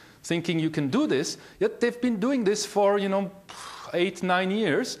us, thinking you can do this. Yet they've been doing this for 8-9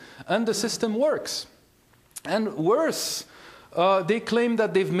 years, and the system works. And worse, they claim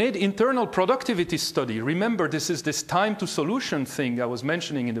that they've made internal productivity study. Remember, this is this time to solution thing I was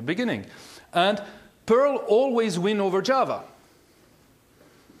mentioning in the beginning. And Perl always wins over Java.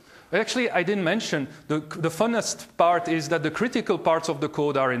 Actually, I didn't mention, the funnest part is that the critical parts of the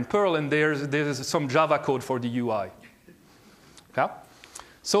code are in Perl, and there's some Java code for the UI. Okay?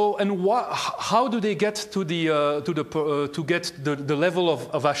 So, and how do they get to the level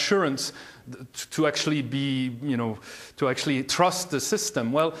of assurance to actually be, to actually trust the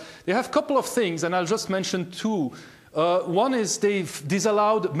system? Well, they have a couple of things, and I'll just mention two. One is they've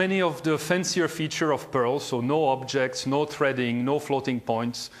disallowed many of the fancier features of Perl, so no objects, no threading, no floating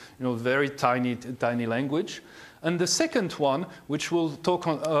points, very tiny language. And the second one, which we'll talk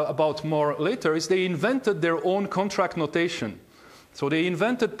about more later, is they invented their own contract notation. So they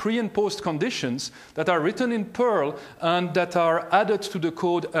invented pre- and post conditions that are written in Perl and that are added to the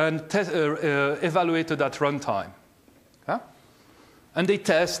code and evaluated at runtime. Okay? And they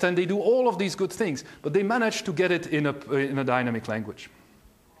test and they do all of these good things, but they manage to get it in a dynamic language.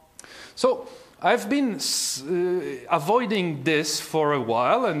 So I've been avoiding this for a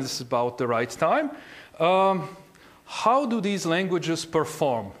while, and it's about the right time. How do these languages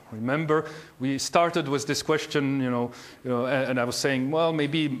perform? Remember, we started with this question, and I was saying, well,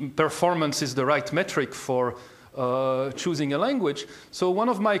 maybe performance is the right metric for choosing a language. So one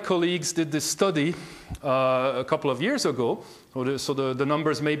of my colleagues did this study a couple of years ago. So the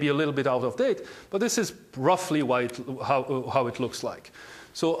numbers may be a little bit out of date, but this is roughly how it looks like.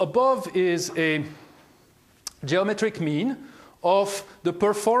 So above is a geometric mean of the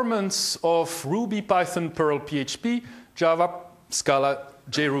performance of Ruby, Python, Perl, PHP, Java, Scala,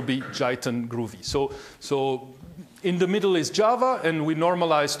 JRuby, Jython, Groovy. So in the middle is Java, and we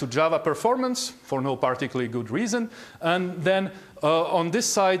normalize to Java performance for no particularly good reason. And then on this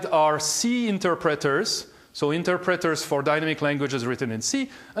side are C interpreters, so interpreters for dynamic languages written in C.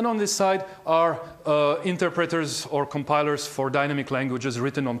 And on this side are interpreters or compilers for dynamic languages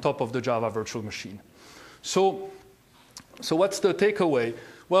written on top of the Java virtual machine. So what's the takeaway?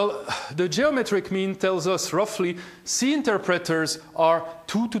 Well, the geometric mean tells us roughly C interpreters are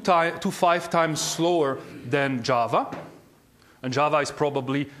 2 to 5 times slower than Java. And Java is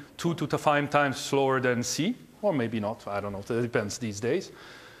probably 2 to 5 times slower than C, or maybe not, I don't know, it depends these days.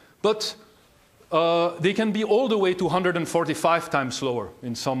 But they can be all the way to 145 times slower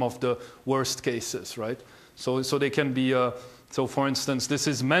in some of the worst cases, right? So they can be, so for instance, this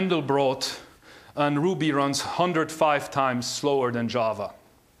is Mandelbrot, and Ruby runs 105 times slower than Java.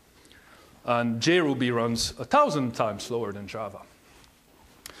 And JRuby runs 1,000 times slower than Java.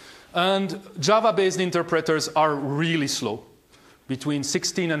 And Java-based interpreters are really slow, between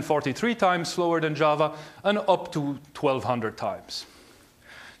 16 and 43 times slower than Java, and up to 1,200 times.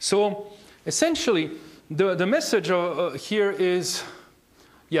 So essentially, the message here is,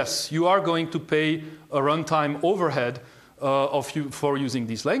 yes, you are going to pay a runtime overhead for using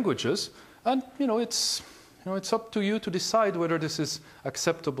these languages, and it's up to you to decide whether this is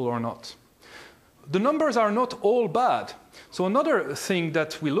acceptable or not. The numbers are not all bad. So another thing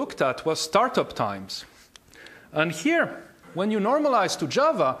that we looked at was startup times. And here, when you normalize to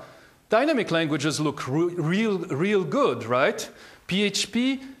Java, dynamic languages look real good, right?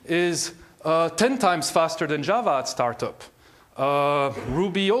 PHP is 10 times faster than Java at startup.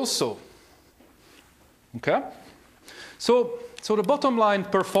 Ruby also. Okay? So the bottom line,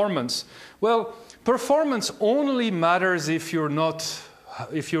 performance. Well, performance only matters if you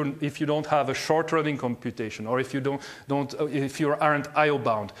don't have a short-running computation, or if you aren't I/O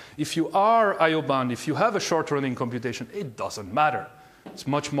bound. If you are I/O bound, if you have a short-running computation, it doesn't matter. It's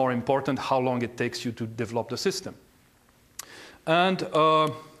much more important how long it takes you to develop the system. And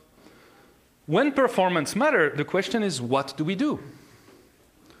when performance matters, the question is, what do we do?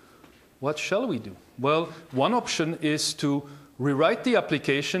 What shall we do? Well, one option is to rewrite the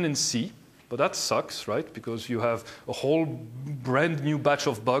application in C. But that sucks, right? Because you have a whole brand new batch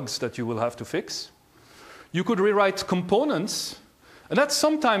of bugs that you will have to fix. You could rewrite components, and that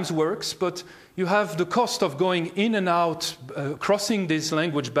sometimes works, but you have the cost of going in and out, crossing these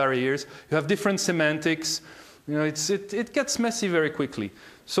language barriers. You have different semantics. It gets messy very quickly.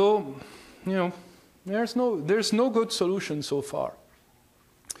 So, there's no good solution so far.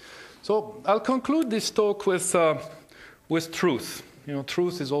 So I'll conclude this talk with truth.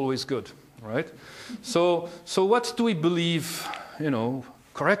 Truth is always good. Right? So what do we believe?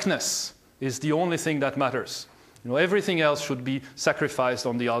 Correctness is the only thing that matters. Everything else should be sacrificed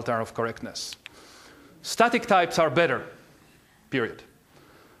on the altar of correctness. Static types are better, period.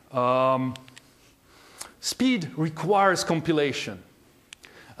 Speed requires compilation.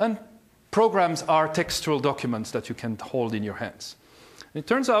 And programs are textual documents that you can hold in your hands. It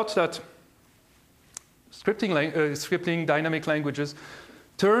turns out that scripting dynamic languages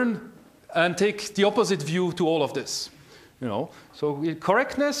turn and take the opposite view to all of this. So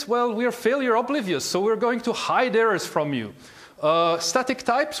correctness, well, we're failure oblivious, so we're going to hide errors from you. Static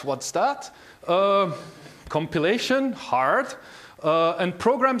types, what's that? Compilation, hard. And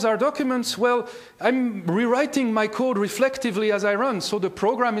programs are documents, well, I'm rewriting my code reflectively as I run, so the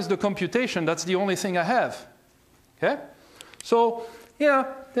program is the computation, that's the only thing I have. Okay? So, yeah,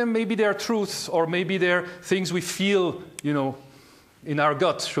 then maybe there are truths, or maybe there are things we feel, in our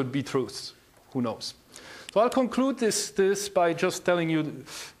gut should be truths. Who knows? So I'll conclude this by just telling you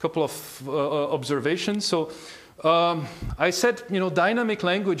a couple of observations. So I said, dynamic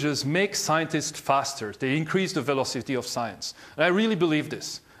languages make scientists faster. They increase the velocity of science. And I really believe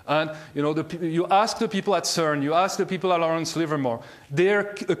this. And you ask the people at CERN, you ask the people at Lawrence Livermore,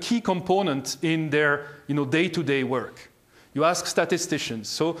 they're a key component in their day-to-day work. You ask statisticians.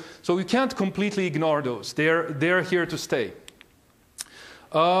 So we can't completely ignore those. They're here to stay.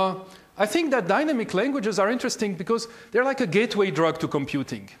 I think that dynamic languages are interesting because they're like a gateway drug to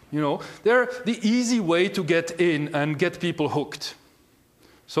computing. They're the easy way to get in and get people hooked.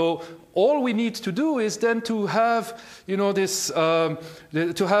 So all we need to do is then to have, to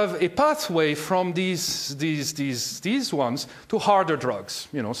have a pathway from these ones to harder drugs.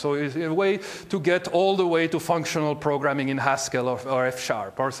 So it's a way to get all the way to functional programming in Haskell or F#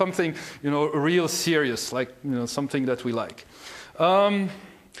 or something, real serious, like something that we like.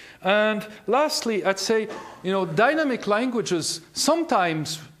 And lastly, I'd say, dynamic languages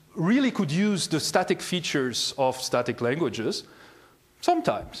sometimes really could use the static features of static languages,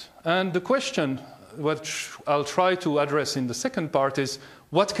 sometimes. And the question, which I'll try to address in the second part, is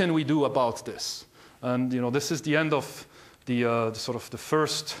what can we do about this? And this is the end of the sort of the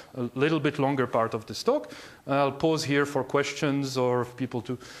first, a little bit longer part of this talk. I'll pause here for questions or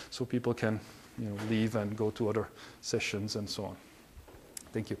so people can leave and go to other sessions and so on.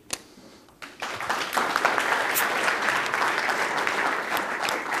 Thank you.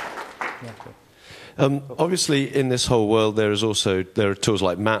 Obviously, in this whole world, there are tools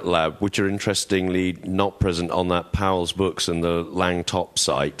like MATLAB, which are interestingly not present on that Powell's books and the LangTop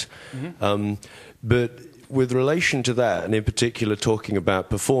site. Mm-hmm. But with relation to that, and in particular talking about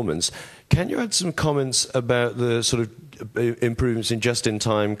performance, can you add some comments about the sort of improvements in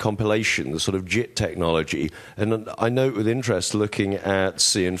just-in-time compilation, the sort of JIT technology? And I note with interest looking at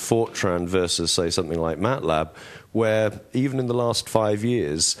C and Fortran versus, say, something like MATLAB, where even in the last 5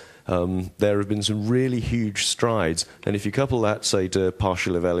 years, there have been some really huge strides. And if you couple that, say, to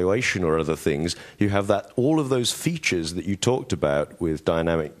partial evaluation or other things, you have all of those features that you talked about with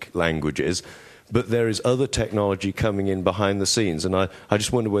dynamic languages, but there is other technology coming in behind the scenes. And I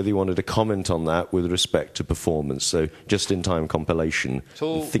just wonder whether you wanted to comment on that with respect to performance, so just-in-time compilation,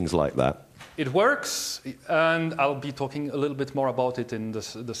 and things like that. It works, and I'll be talking a little bit more about it in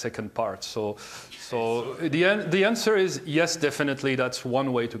the second part. So the answer is yes, definitely. That's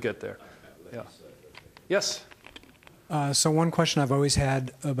one way to get there. Yeah. Yes? So one question I've always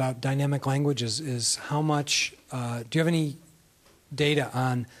had about dynamic languages is how much, do you have any data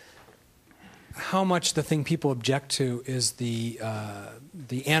on how much the thing people object to is the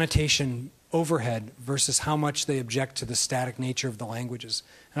annotation overhead versus how much they object to the static nature of the languages?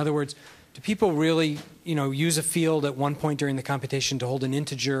 In other words, do people really, use a field at one point during the computation to hold an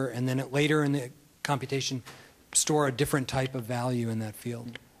integer, and then later in the computation store a different type of value in that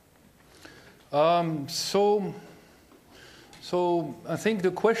field? So I think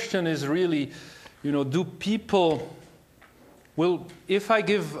the question is really, do people, if I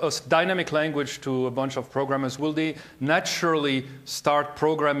give a dynamic language to a bunch of programmers, will they naturally start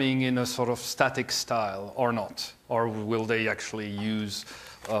programming in a sort of static style or not? Or will they actually use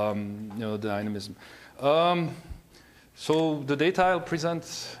dynamism? So the data I'll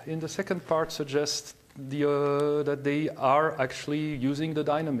present in the second part suggests that they are actually using the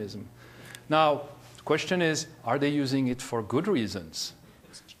dynamism. Now, the question is, are they using it for good reasons?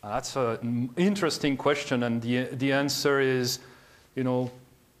 That's an interesting question, and the answer is,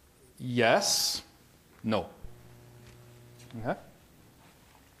 yes, no. Okay?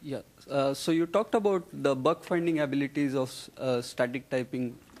 Yeah. So you talked about the bug finding abilities of static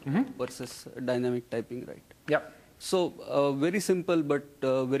typing versus dynamic typing, right? Yeah. So very simple but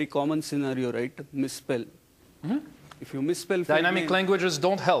very common scenario, right? Misspell. If you misspell, dynamic languages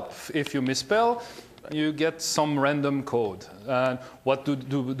don't help. If you misspell, you get some random code. And what do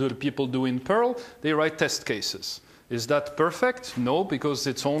the people do in Perl? They write test cases. Is that perfect? No, because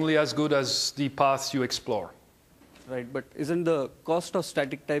it's only as good as the paths you explore. Right, but isn't the cost of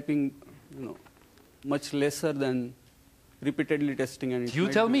static typing, much lesser than repeatedly testing? And you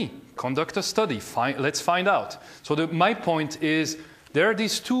tell me. Conduct a study. Let's find out. So my point is, there are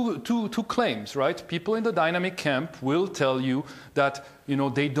these two claims, right? People in the dynamic camp will tell you that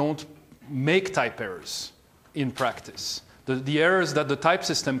they don't make type errors in practice. The errors that the type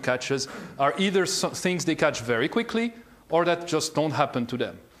system catches are either things they catch very quickly or that just don't happen to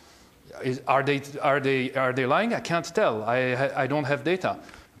them. Are they lying? I can't tell. I don't have data.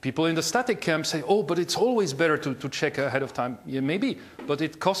 People in the static camp say, oh, but it's always better to check ahead of time. Yeah, maybe, but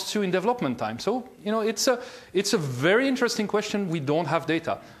it costs you in development time. So, it's a very interesting question. We don't have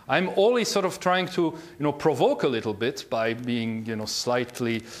data. I'm always sort of trying to, provoke a little bit by being,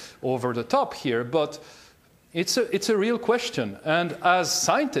 slightly over the top here, but it's a real question. And as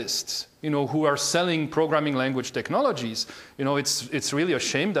scientists, who are selling programming language technologies, it's really a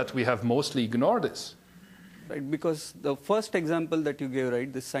shame that we have mostly ignored this. Right, because the first example that you gave,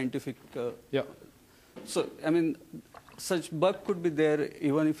 right, this scientific... yeah. So, I mean, such bug could be there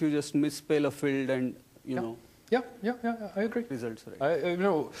even if you just misspell a field and, know... Yeah, I agree. Results, right?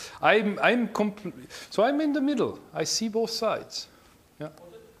 So I'm in the middle. I see both sides. Yeah.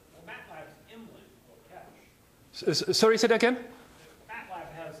 Well, MATLAB's inlet will catch. Sorry, say that again?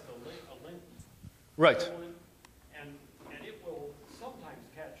 MATLAB has a link. Right. And it will sometimes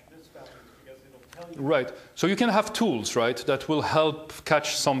catch misspellings because it'll tell you. Right. So you can have tools, right, that will help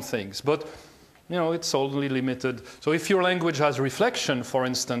catch some things. But, it's only limited. So if your language has reflection, for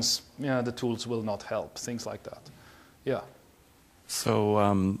instance, the tools will not help, things like that. Yeah. So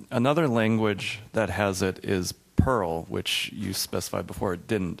another language that has it is Perl, which you specified before it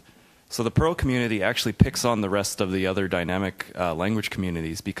didn't. So the Perl community actually picks on the rest of the other dynamic language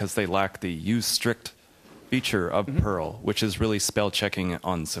communities because they lack the use strict feature of Perl, which is really spell checking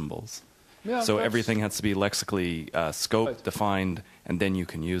on symbols. Yeah, so everything has to be lexically scoped, defined, and then you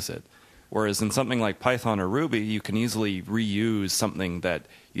can use it. Whereas in something like Python or Ruby, you can easily reuse something that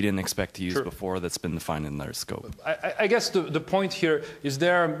you didn't expect to use before that's been defined in their scope. I guess the point here is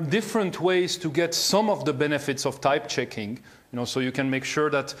there are different ways to get some of the benefits of type checking. So you can make sure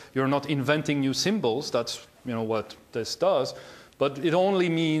that you're not inventing new symbols. That's what this does. But it only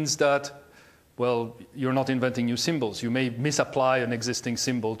means that, well, you're not inventing new symbols. You may misapply an existing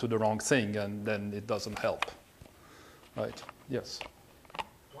symbol to the wrong thing, and then it doesn't help. Right? Yes.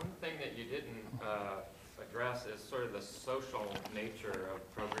 One thing that you didn't address is sort of the social nature of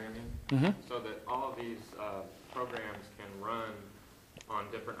programming, so that all of these programs can run on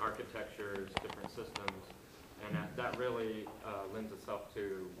different architectures, different systems, and that really lends itself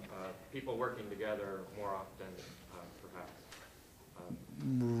to people working together more often, perhaps.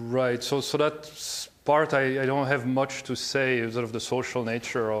 Right. So that part I don't have much to say. Sort of the social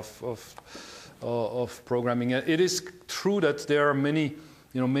nature of programming. It is true that there are many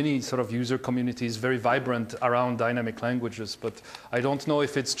sort of user communities very vibrant around dynamic languages, but I don't know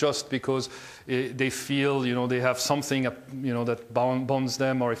if it's just because they feel, they have something, that bonds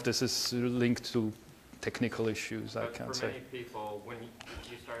them, or if this is linked to technical issues. I can't say. For many people, when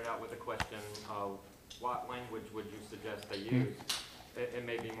you started out with a question of what language would you suggest they use, it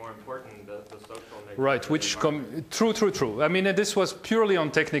may be more important, the social nature. Right, true. I mean, this was purely on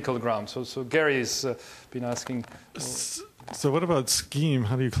technical grounds. So Gary's been asking. So what about scheme?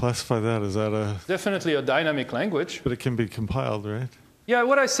 How do you classify that? Is that definitely a dynamic language? But it can be compiled, right? Yeah,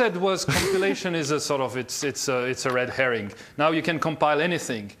 what I said was compilation is a sort of it's a red herring. Now you can compile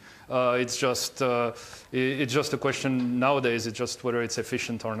anything. It's just a question nowadays. It's just whether it's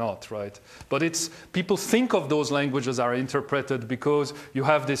efficient or not, right? But people think of those languages are interpreted because you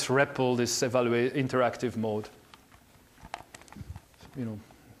have this REPL, this interactive mode.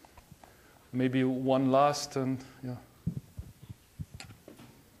 Maybe one last and yeah.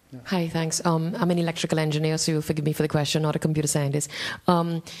 Yeah. Hi, thanks. I'm an electrical engineer, so you'll forgive me for the question, not a computer scientist.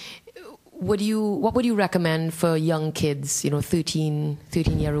 What would you recommend for young kids,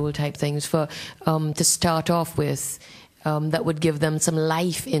 13-year-old type things, to start off with that would give them some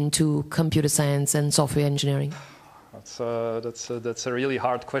life into computer science and software engineering? That's a really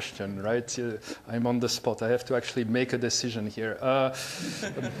hard question, right? I'm on the spot. I have to actually make a decision here.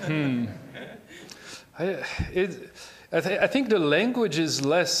 I think the language is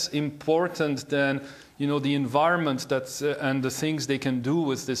less important than the environment and the things they can do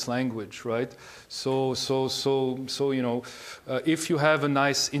with this language, right? So if you have a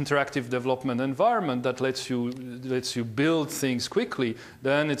nice interactive development environment that lets you build things quickly,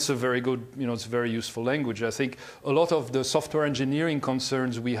 then it's a very good, it's a very useful language. I think a lot of the software engineering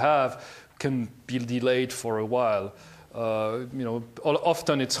concerns we have can be delayed for a while.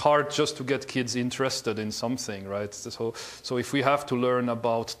 Often it's hard just to get kids interested in something, right? So if we have to learn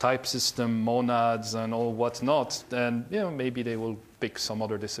about type system, monads, and all whatnot, then maybe they will pick some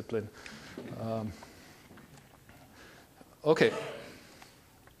other discipline. Okay.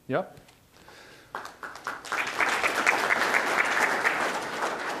 Yeah.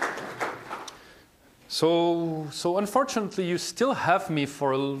 So unfortunately, you still have me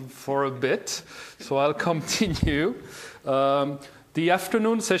for a bit, so I'll continue. The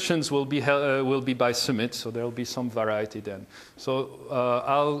afternoon sessions will be by Sumit, so there will be some variety then. So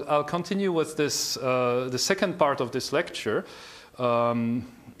I'll continue with this the second part of this lecture, and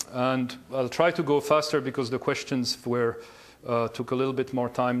I'll try to go faster because the questions took a little bit more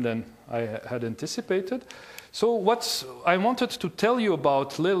time than I had anticipated. So what I wanted to tell you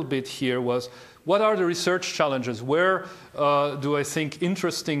about a little bit here was, what are the research challenges? Where do I think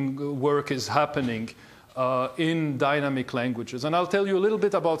interesting work is happening in dynamic languages? And I'll tell you a little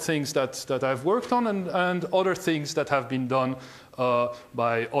bit about things that I've worked on and other things that have been done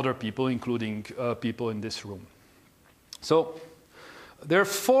by other people, including people in this room. So there are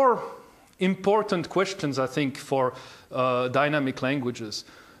 4 important questions, I think, for dynamic languages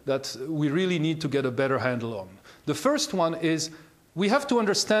that we really need to get a better handle on. The first one is, we have to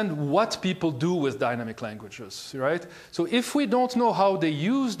understand what people do with dynamic languages, right? So if we don't know how they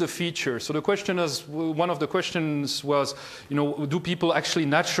use the feature, so one of the questions was, do people actually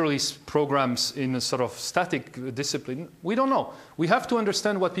naturally program in a sort of static discipline? We don't know. We have to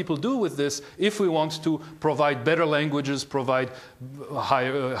understand what people do with this if we want to provide better languages, provide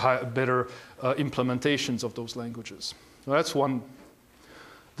better implementations of those languages. So that's one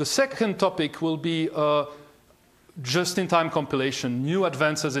The second topic will be just-in-time compilation, new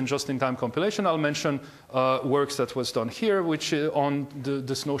advances in just-in-time compilation. I'll mention works that was done here, which is on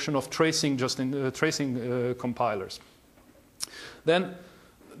this notion of tracing compilers. Then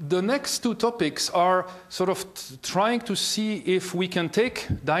the next two topics are sort of trying to see if we can take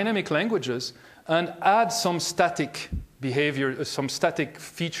dynamic languages and add some static behavior, some static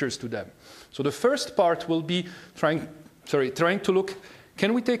features to them. So the first part will be trying to look,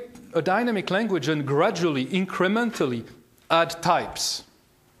 can we take a dynamic language and gradually, incrementally add types?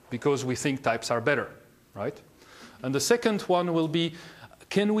 Because we think types are better, right? And the second one will be,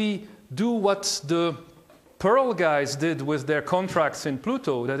 can we do what the Perl guys did with their contracts in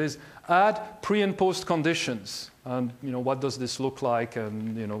Pluto, that is, add pre and post conditions. And what does this look like,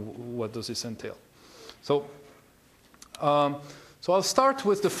 and what does this entail? So I'll start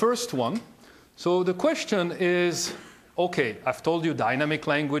with the first one. So the question is, okay, I've told you dynamic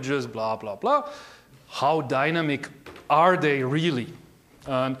languages, blah, blah, blah. How dynamic are they really?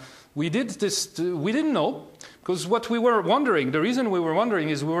 And we didn't know, because what we were wondering, the reason we were wondering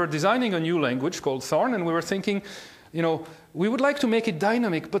is we were designing a new language called Thorn, and we were thinking, we would like to make it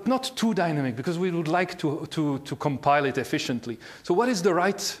dynamic, but not too dynamic, because we would like to compile it efficiently. So what is the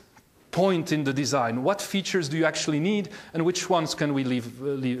right point in the design? What features do you actually need, and which ones can we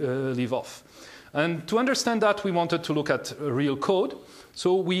leave off? And to understand that, we wanted to look at real code.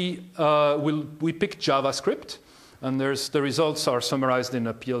 So we picked JavaScript, and the results are summarized in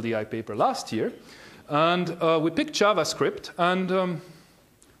a PLDI paper last year. And we picked JavaScript, and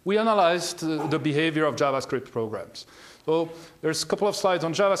we analyzed the behavior of JavaScript programs. So there's a couple of slides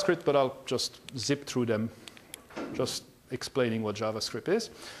on JavaScript, but I'll just zip through them, just explaining what JavaScript is.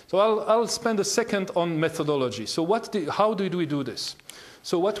 So I'll spend a second on methodology. So how did we do this?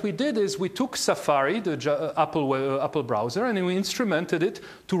 So what we did is we took Safari, the Apple browser, and we instrumented it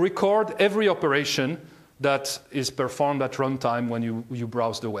to record every operation that is performed at runtime when you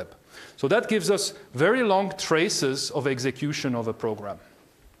browse the web. So that gives us very long traces of execution of a program.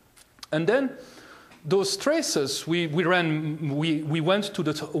 And then those traces, we went to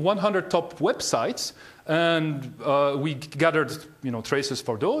the 100 top websites, and we gathered traces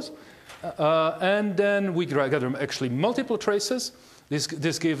for those. And then we gathered actually multiple traces.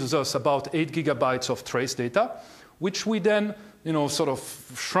 This gives us about 8 gigabytes of trace data, which we then sort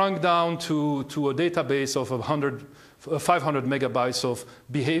of shrunk down to a database of 500 megabytes of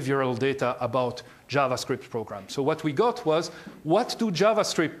behavioral data about JavaScript programs. So what we got was, what do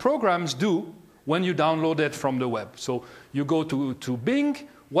JavaScript programs do when you download it from the web? So you go to Bing,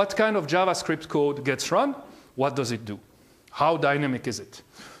 what kind of JavaScript code gets run? What does it do? How dynamic is it?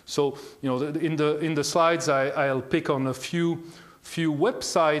 So in the slides, I'll pick on a few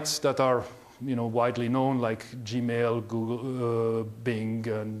websites that are widely known, like Gmail, Google, Bing,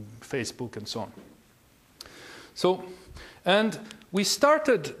 and Facebook, and so on. So, and we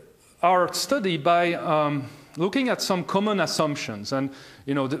started our study by looking at some common assumptions. And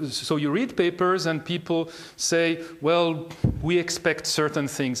so you read papers, and people say, well, we expect certain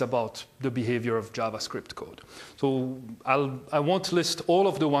things about the behavior of JavaScript code. So I won't list all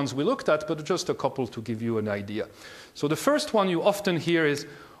of the ones we looked at, but just a couple to give you an idea. So the first one you often hear is,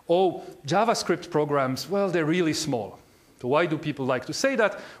 oh, JavaScript programs, well, they're really small. So why do people like to say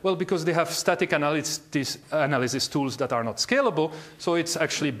that? Well, because they have static analysis tools that are not scalable, so it's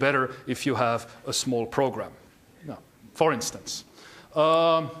actually better if you have a small program, for instance.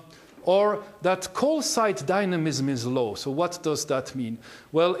 Or that call site dynamism is low. So what does that mean?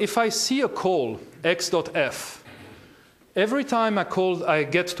 Well, if I see a call, x.f, every time I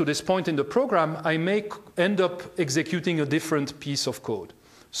get to this point in the program, I may end up executing a different piece of code.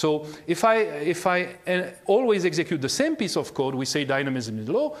 So if I always execute the same piece of code, we say dynamism is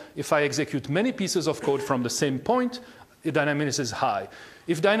low. If I execute many pieces of code from the same point, dynamism is high.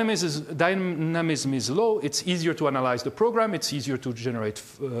 If dynamism is low, it's easier to analyze the program. It's easier to generate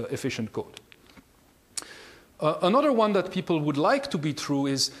efficient code. Another one that people would like to be true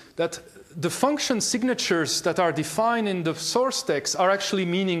is that the function signatures that are defined in the source text are actually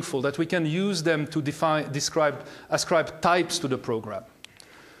meaningful, that we can use them to ascribe types to the program.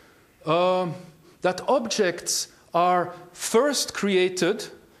 That objects are first created,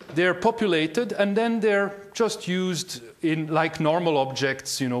 they're populated, and then they're just used in like normal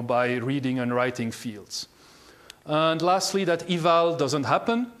objects, by reading and writing fields. And lastly, that eval doesn't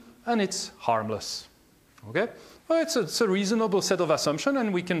happen, and it's harmless. Okay? Well, it's a reasonable set of assumptions,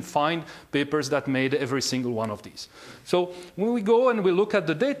 and we can find papers that made every single one of these. So when we go and we look at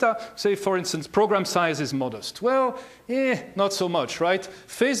the data, say, for instance, program size is modest. Well, not so much, right?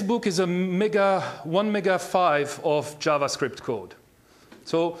 Facebook is 1 mega 5 of JavaScript code.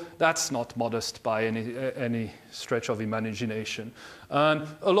 So that's not modest by any stretch of imagination. And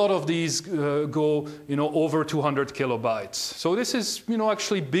a lot of these go, over 200 kilobytes. So this is,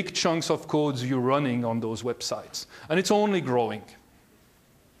 actually big chunks of codes you're running on those websites. And it's only growing.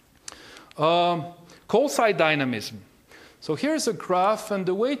 Call site dynamism. So here's a graph, and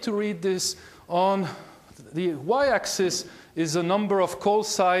the way to read this on the y-axis is the number of call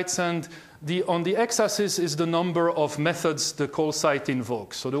sites, and on the x-axis is the number of methods the call site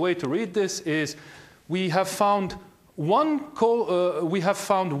invokes. So the way to read this is we have found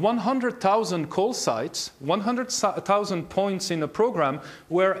 100,000 call sites, 100,000 points in a program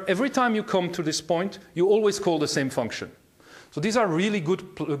where every time you come to this point, you always call the same function. So these are really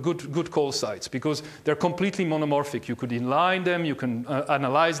good call sites because they're completely monomorphic. You could inline them, you can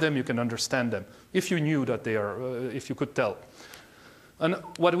analyze them, you can understand them if you knew that they are, if you could tell. And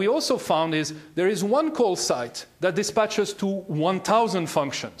what we also found is there is one call site that dispatches to 1,000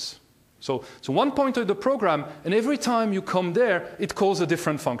 functions. So one point of the program, and every time you come there, it calls a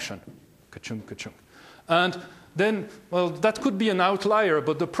different function. Ka-chung, ka-chung. And then, well, that could be an outlier,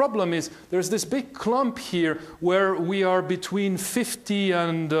 but the problem is there's this big clump here where we are between 50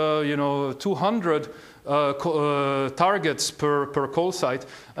 and 200 targets per call site,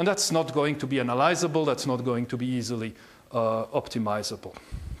 and that's not going to be analyzable, that's not going to be easily optimizable.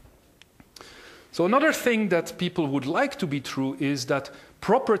 So another thing that people would like to be true is that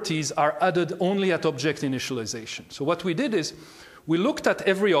properties are added only at object initialization. So what we did is we looked at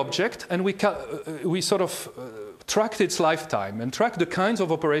every object and we sort of tracked its lifetime and tracked the kinds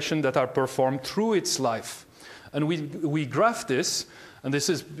of operations that are performed through its life. And we graphed this, and this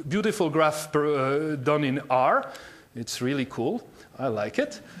is a beautiful graph done in R. It's really cool. I like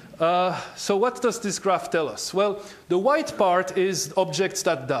it. So what does this graph tell us? Well, the white part is objects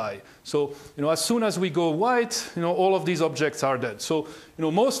that die. So as soon as we go white, all of these objects are dead. So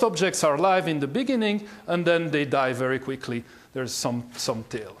most objects are alive in the beginning, and then they die very quickly. There's some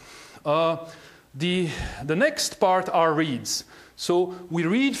tail. The next part are reads. So we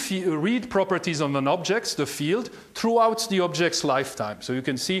read properties of an object, the field, throughout the object's lifetime. So you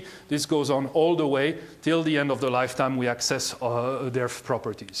can see this goes on all the way till the end of the lifetime we access their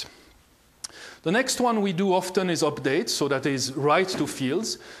properties. The next one we do often is updates, so that is write to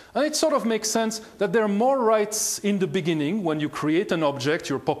fields. And it sort of makes sense that there are more writes in the beginning. When you create an object,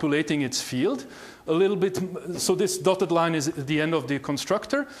 you're populating its field a little bit. So this dotted line is the end of the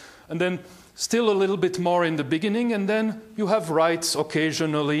constructor. And then still a little bit more in the beginning. And then you have writes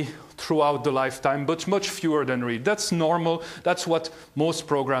occasionally throughout the lifetime, but much fewer than read. That's normal. That's what most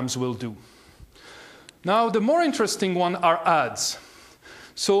programs will do. Now, the more interesting one are adds.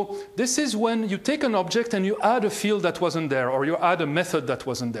 So this is when you take an object and you add a field that wasn't there, or you add a method that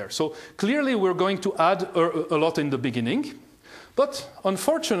wasn't there. So clearly we're going to add a lot in the beginning, but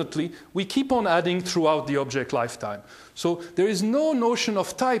unfortunately we keep on adding throughout the object lifetime. So there is no notion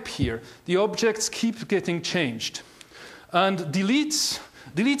of type here. The objects keep getting changed. And deletes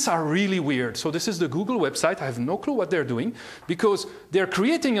are really weird. So this is the Google website. I have no clue what they're doing, because they're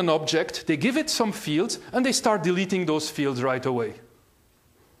creating an object, they give it some fields, and they start deleting those fields right away.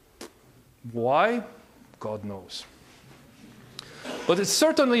 Why? God knows. But it's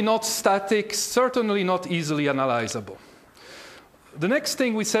certainly not static, certainly not easily analyzable. The next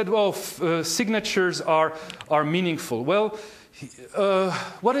thing we said, well, signatures are meaningful. Well,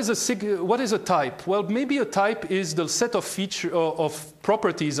 what is a type? Well, maybe a type is the set of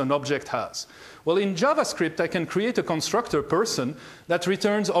properties an object has. Well, in JavaScript, I can create a constructor person that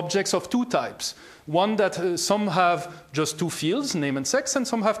returns objects of two types. One that some have just two fields, name and sex, and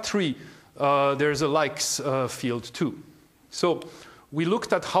some have three. There's a likes field too. So we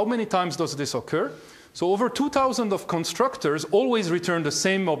looked at how many times does this occur. So over 2,000 of constructors always return the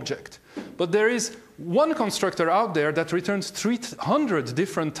same object. But there is one constructor out there that returns 300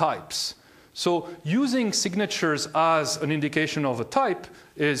 different types. So using signatures as an indication of a type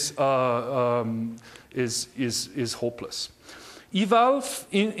is hopeless. Eval,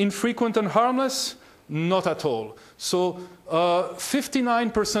 infrequent and harmless, not at all. So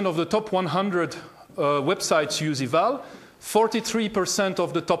 59% of the top 100 websites use eval. 43%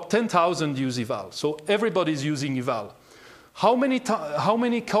 of the top 10,000 use eval. So everybody's using eval. How many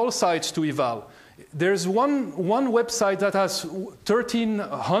call sites to eval? There's one website that has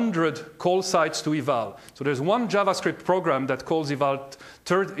 1,300 call sites to eval. So there's one JavaScript program that calls eval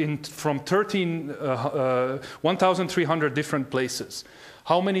from 1,300 different places.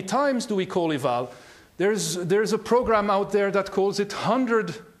 How many times do we call eval? There's a program out there that calls it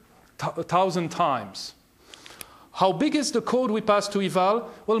 100,000 times. How big is the code we pass to eval?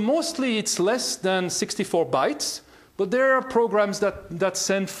 Well, mostly it's less than 64 bytes, But there are programs that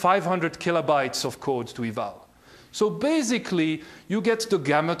send 500 kilobytes of code to eval. So basically, you get the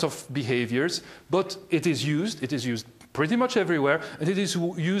gamut of behaviors, but it is used pretty much everywhere, and it is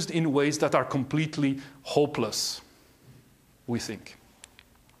used in ways that are completely hopeless, we think.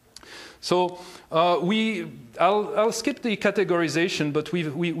 So I'll skip the categorization, but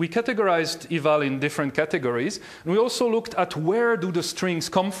we categorized eval in different categories, and we also looked at where do the strings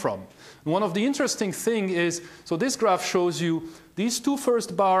come from. And one of the interesting things is, so this graph shows you these two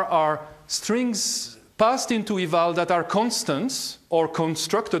first bars are strings passed into eval that are constants or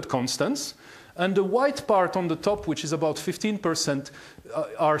constructed constants, and the white part on the top, which is about 15%,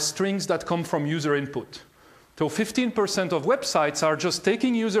 are strings that come from user input. So 15% of websites are just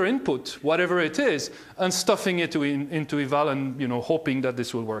taking user input, whatever it is, and stuffing it into eval and hoping that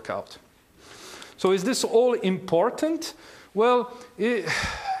this will work out. So is this all important? Well,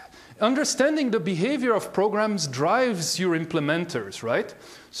 understanding the behavior of programs drives your implementers, right?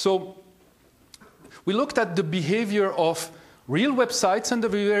 So we looked at the behavior of real websites and the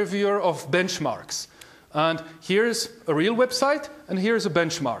behavior of benchmarks. And here's a real website, and here's a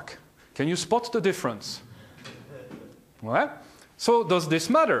benchmark. Can you spot the difference? Well, so does this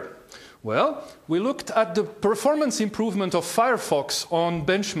matter? Well, we looked at the performance improvement of Firefox on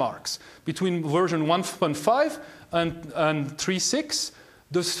benchmarks. Between version 1.5 and 3.6,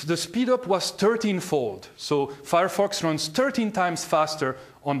 the speed up was 13-fold. So Firefox runs 13 times faster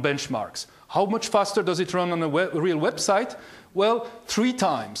on benchmarks. How much faster does it run on a real website? Well, 3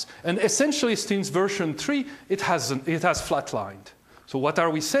 times. And essentially, since version 3, it has flatlined. So what are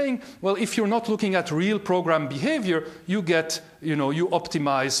we saying? Well, if you're not looking at real program behavior, you get, you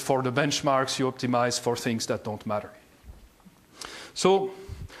optimize for the benchmarks, you optimize for things that don't matter. So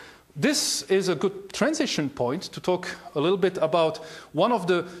this is a good transition point to talk a little bit about one of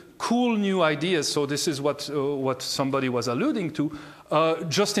the cool new ideas. So this is what somebody was alluding to,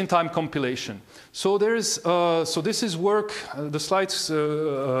 just-in-time compilation. So this is work. The slides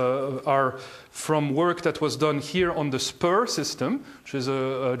are from work that was done here on the Spur system, which is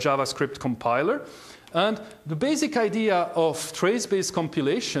a JavaScript compiler. And the basic idea of trace-based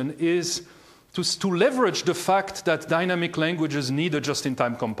compilation is to leverage the fact that dynamic languages need a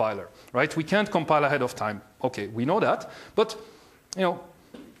just-in-time compiler, right? We can't compile ahead of time. Okay, we know that. But,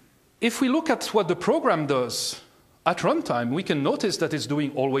 if we look at what the program does at runtime, we can notice that it's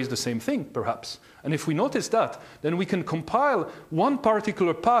doing always the same thing, perhaps. And if we notice that, then we can compile one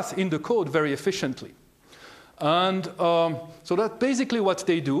particular path in the code very efficiently. And so that's basically what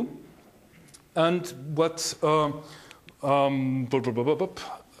they do. And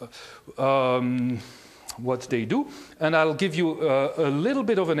what they do. And I'll give you a little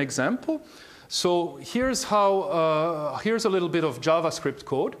bit of an example. So here's a little bit of JavaScript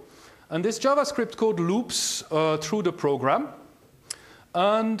code. And this JavaScript code loops through the program.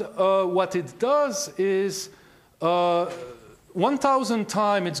 And what it does is 1,000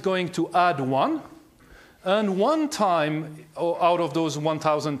 times it's going to add 1. And 1 time out of those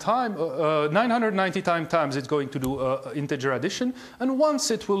 1,000 times, 990 times it's going to do integer addition. And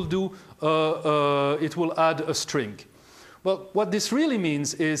once it will add a string. Well, what this really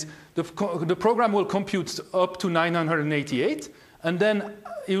means is the program will compute up to 988. And then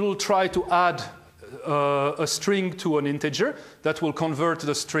it will try to add a string to an integer that will convert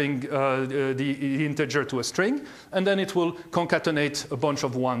the string, the integer to a string, and then it will concatenate a bunch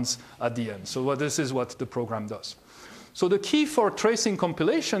of ones at the end. So this is what the program does. So the key for tracing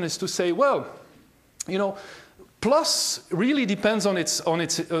compilation is to say, well, plus really depends on its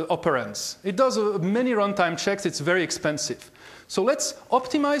operands. It does many runtime checks. It's very expensive. So let's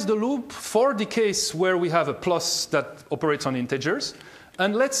optimize the loop for the case where we have a plus that operates on integers.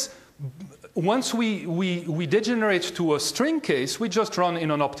 And once we degenerate to a string case, we just run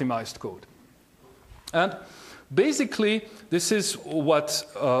in an optimized code. And basically, this is what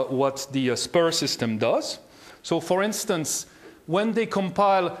the Spur system does. So for instance, when they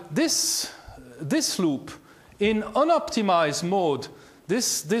compile this loop in unoptimized mode,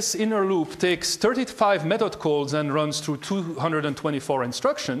 this inner loop takes 35 method calls and runs through 224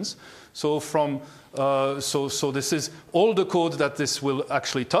 instructions. So so this is all the code that this will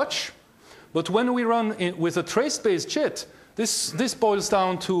actually touch. But when we run with a trace-based JIT, this boils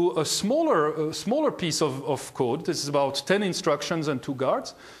down to a smaller piece of code. This is about 10 instructions and 2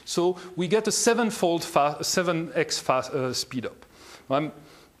 guards. So we get a 7x speed up. I'm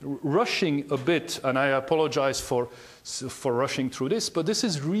rushing a bit, and I apologize for rushing through this, but this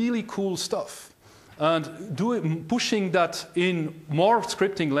is really cool stuff. And pushing that in more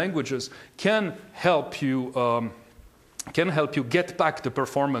scripting languages can help you get back the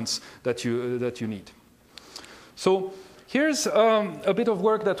performance that you need. So here's a bit of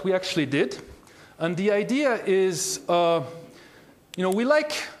work that we actually did. And the idea is, we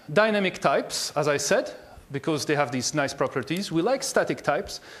like dynamic types, as I said, because they have these nice properties. We like static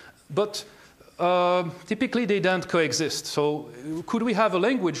types, but typically they don't coexist. So could we have a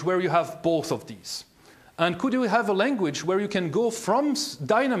language where you have both of these? And could we have a language where you can go from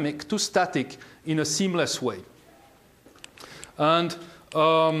dynamic to static in a seamless way? And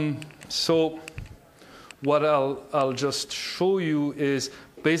so what I'll just show you is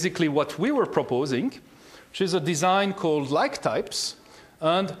basically what we were proposing, which is a design called like types.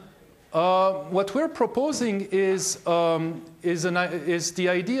 And what we're proposing is the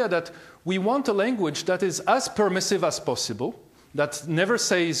idea that we want a language that is as permissive as possible, that never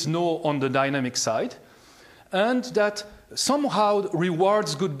says no on the dynamic side, and that somehow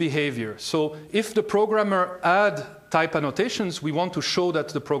rewards good behavior. So if the programmer adds type annotations, we want to show that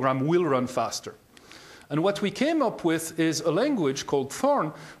the program will run faster. And what we came up with is a language called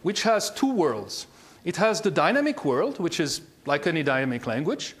Thorn, which has two worlds. It has the dynamic world, which is like any dynamic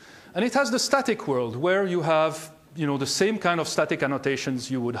language, and it has the static world, where you have the same kind of static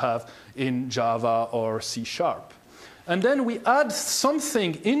annotations you would have in Java or C#. And then we add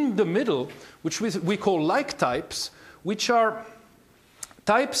something in the middle, which we call like types, which are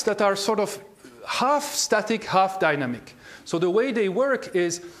types that are sort of half static, half dynamic. So the way they work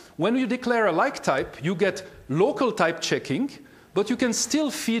is when you declare a like type, you get local type checking, but you can still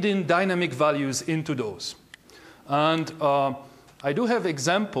feed in dynamic values into those. And I do have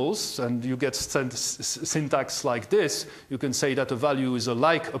examples, and you get syntax like this. You can say that a value is a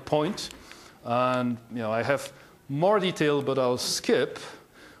point. And I have more detail, but I'll skip.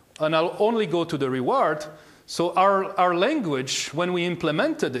 And I'll only go to the reward. So our language, when we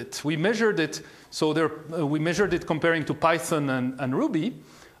implemented it, we measured it. So we measured it comparing to Python and Ruby.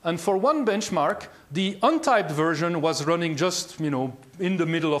 And for one benchmark, the untyped version was running just in the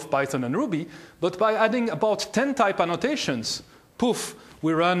middle of Python and Ruby. But by adding about 10 type annotations, poof,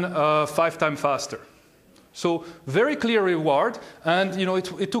 we run 5 times faster. So very clear reward, and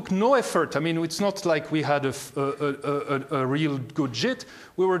it took no effort. I mean, it's not like we had a real good JIT.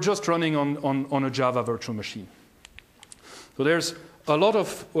 We were just running on a Java virtual machine. So there's a lot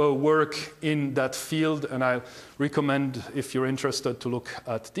of work in that field, and I recommend, if you're interested, to look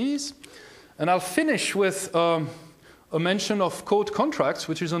at these. And I'll finish with a mention of code contracts,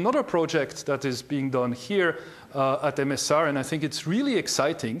 which is another project that is being done here at MSR, and I think it's really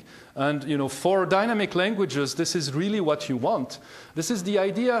exciting. And for dynamic languages, this is really what you want. This is the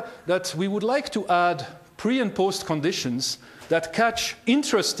idea that we would like to add pre- and post conditions that catch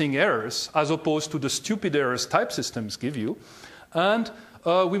interesting errors, as opposed to the stupid errors type systems give you. And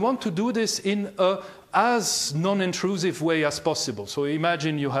we want to do this in as non-intrusive way as possible. So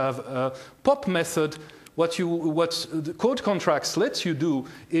imagine you have a pop method. What the code contracts lets you do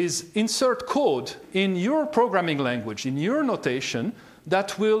is insert code in your programming language, in your notation,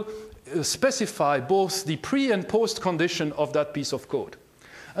 that will specify both the pre- and post condition of that piece of code.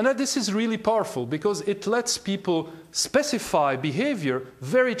 And this is really powerful because it lets people specify behavior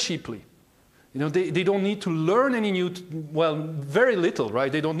very cheaply. They don't need to learn any new, very little,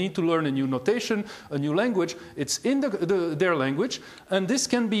 right? They don't need to learn a new notation, a new language. It's in their language. And this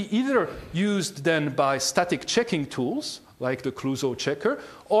can be either used then by static checking tools, like the Clouseau checker,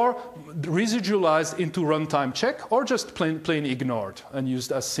 or residualized into runtime check, or just plain ignored and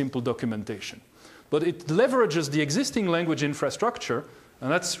used as simple documentation. But it leverages the existing language infrastructure,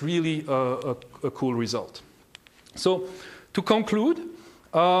 and that's really a cool result. So to conclude,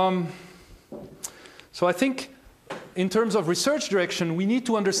 so I think in terms of research direction, we need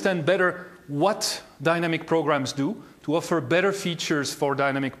to understand better what dynamic programs do to offer better features for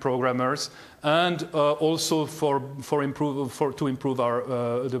dynamic programmers, and also to improve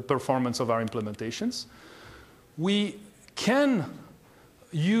the performance of our implementations. We can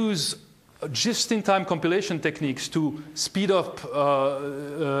use just-in-time compilation techniques to speed up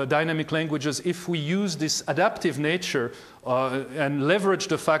dynamic languages if we use this adaptive nature and leverage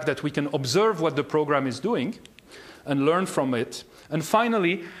the fact that we can observe what the program is doing and learn from it. And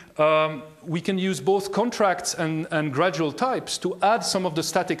finally, we can use both contracts and gradual types to add some of the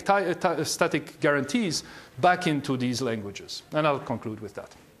static guarantees back into these languages. And I'll conclude with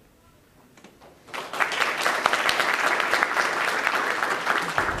that.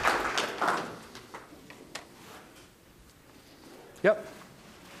 Yep.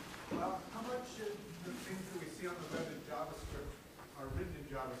 How much of the things that we see on the web in JavaScript are written in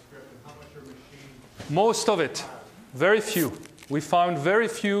JavaScript, and how much are machine? Most of it. Very few. We found very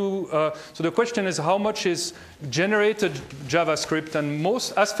few. So the question is, how much is generated JavaScript? And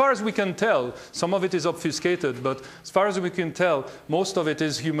most, as far as we can tell, some of it is obfuscated, but as far as we can tell, most of it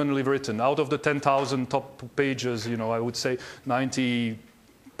is humanly written. Out of the 10,000 top pages, I would say 90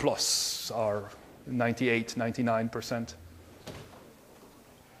 plus are 98, 99%.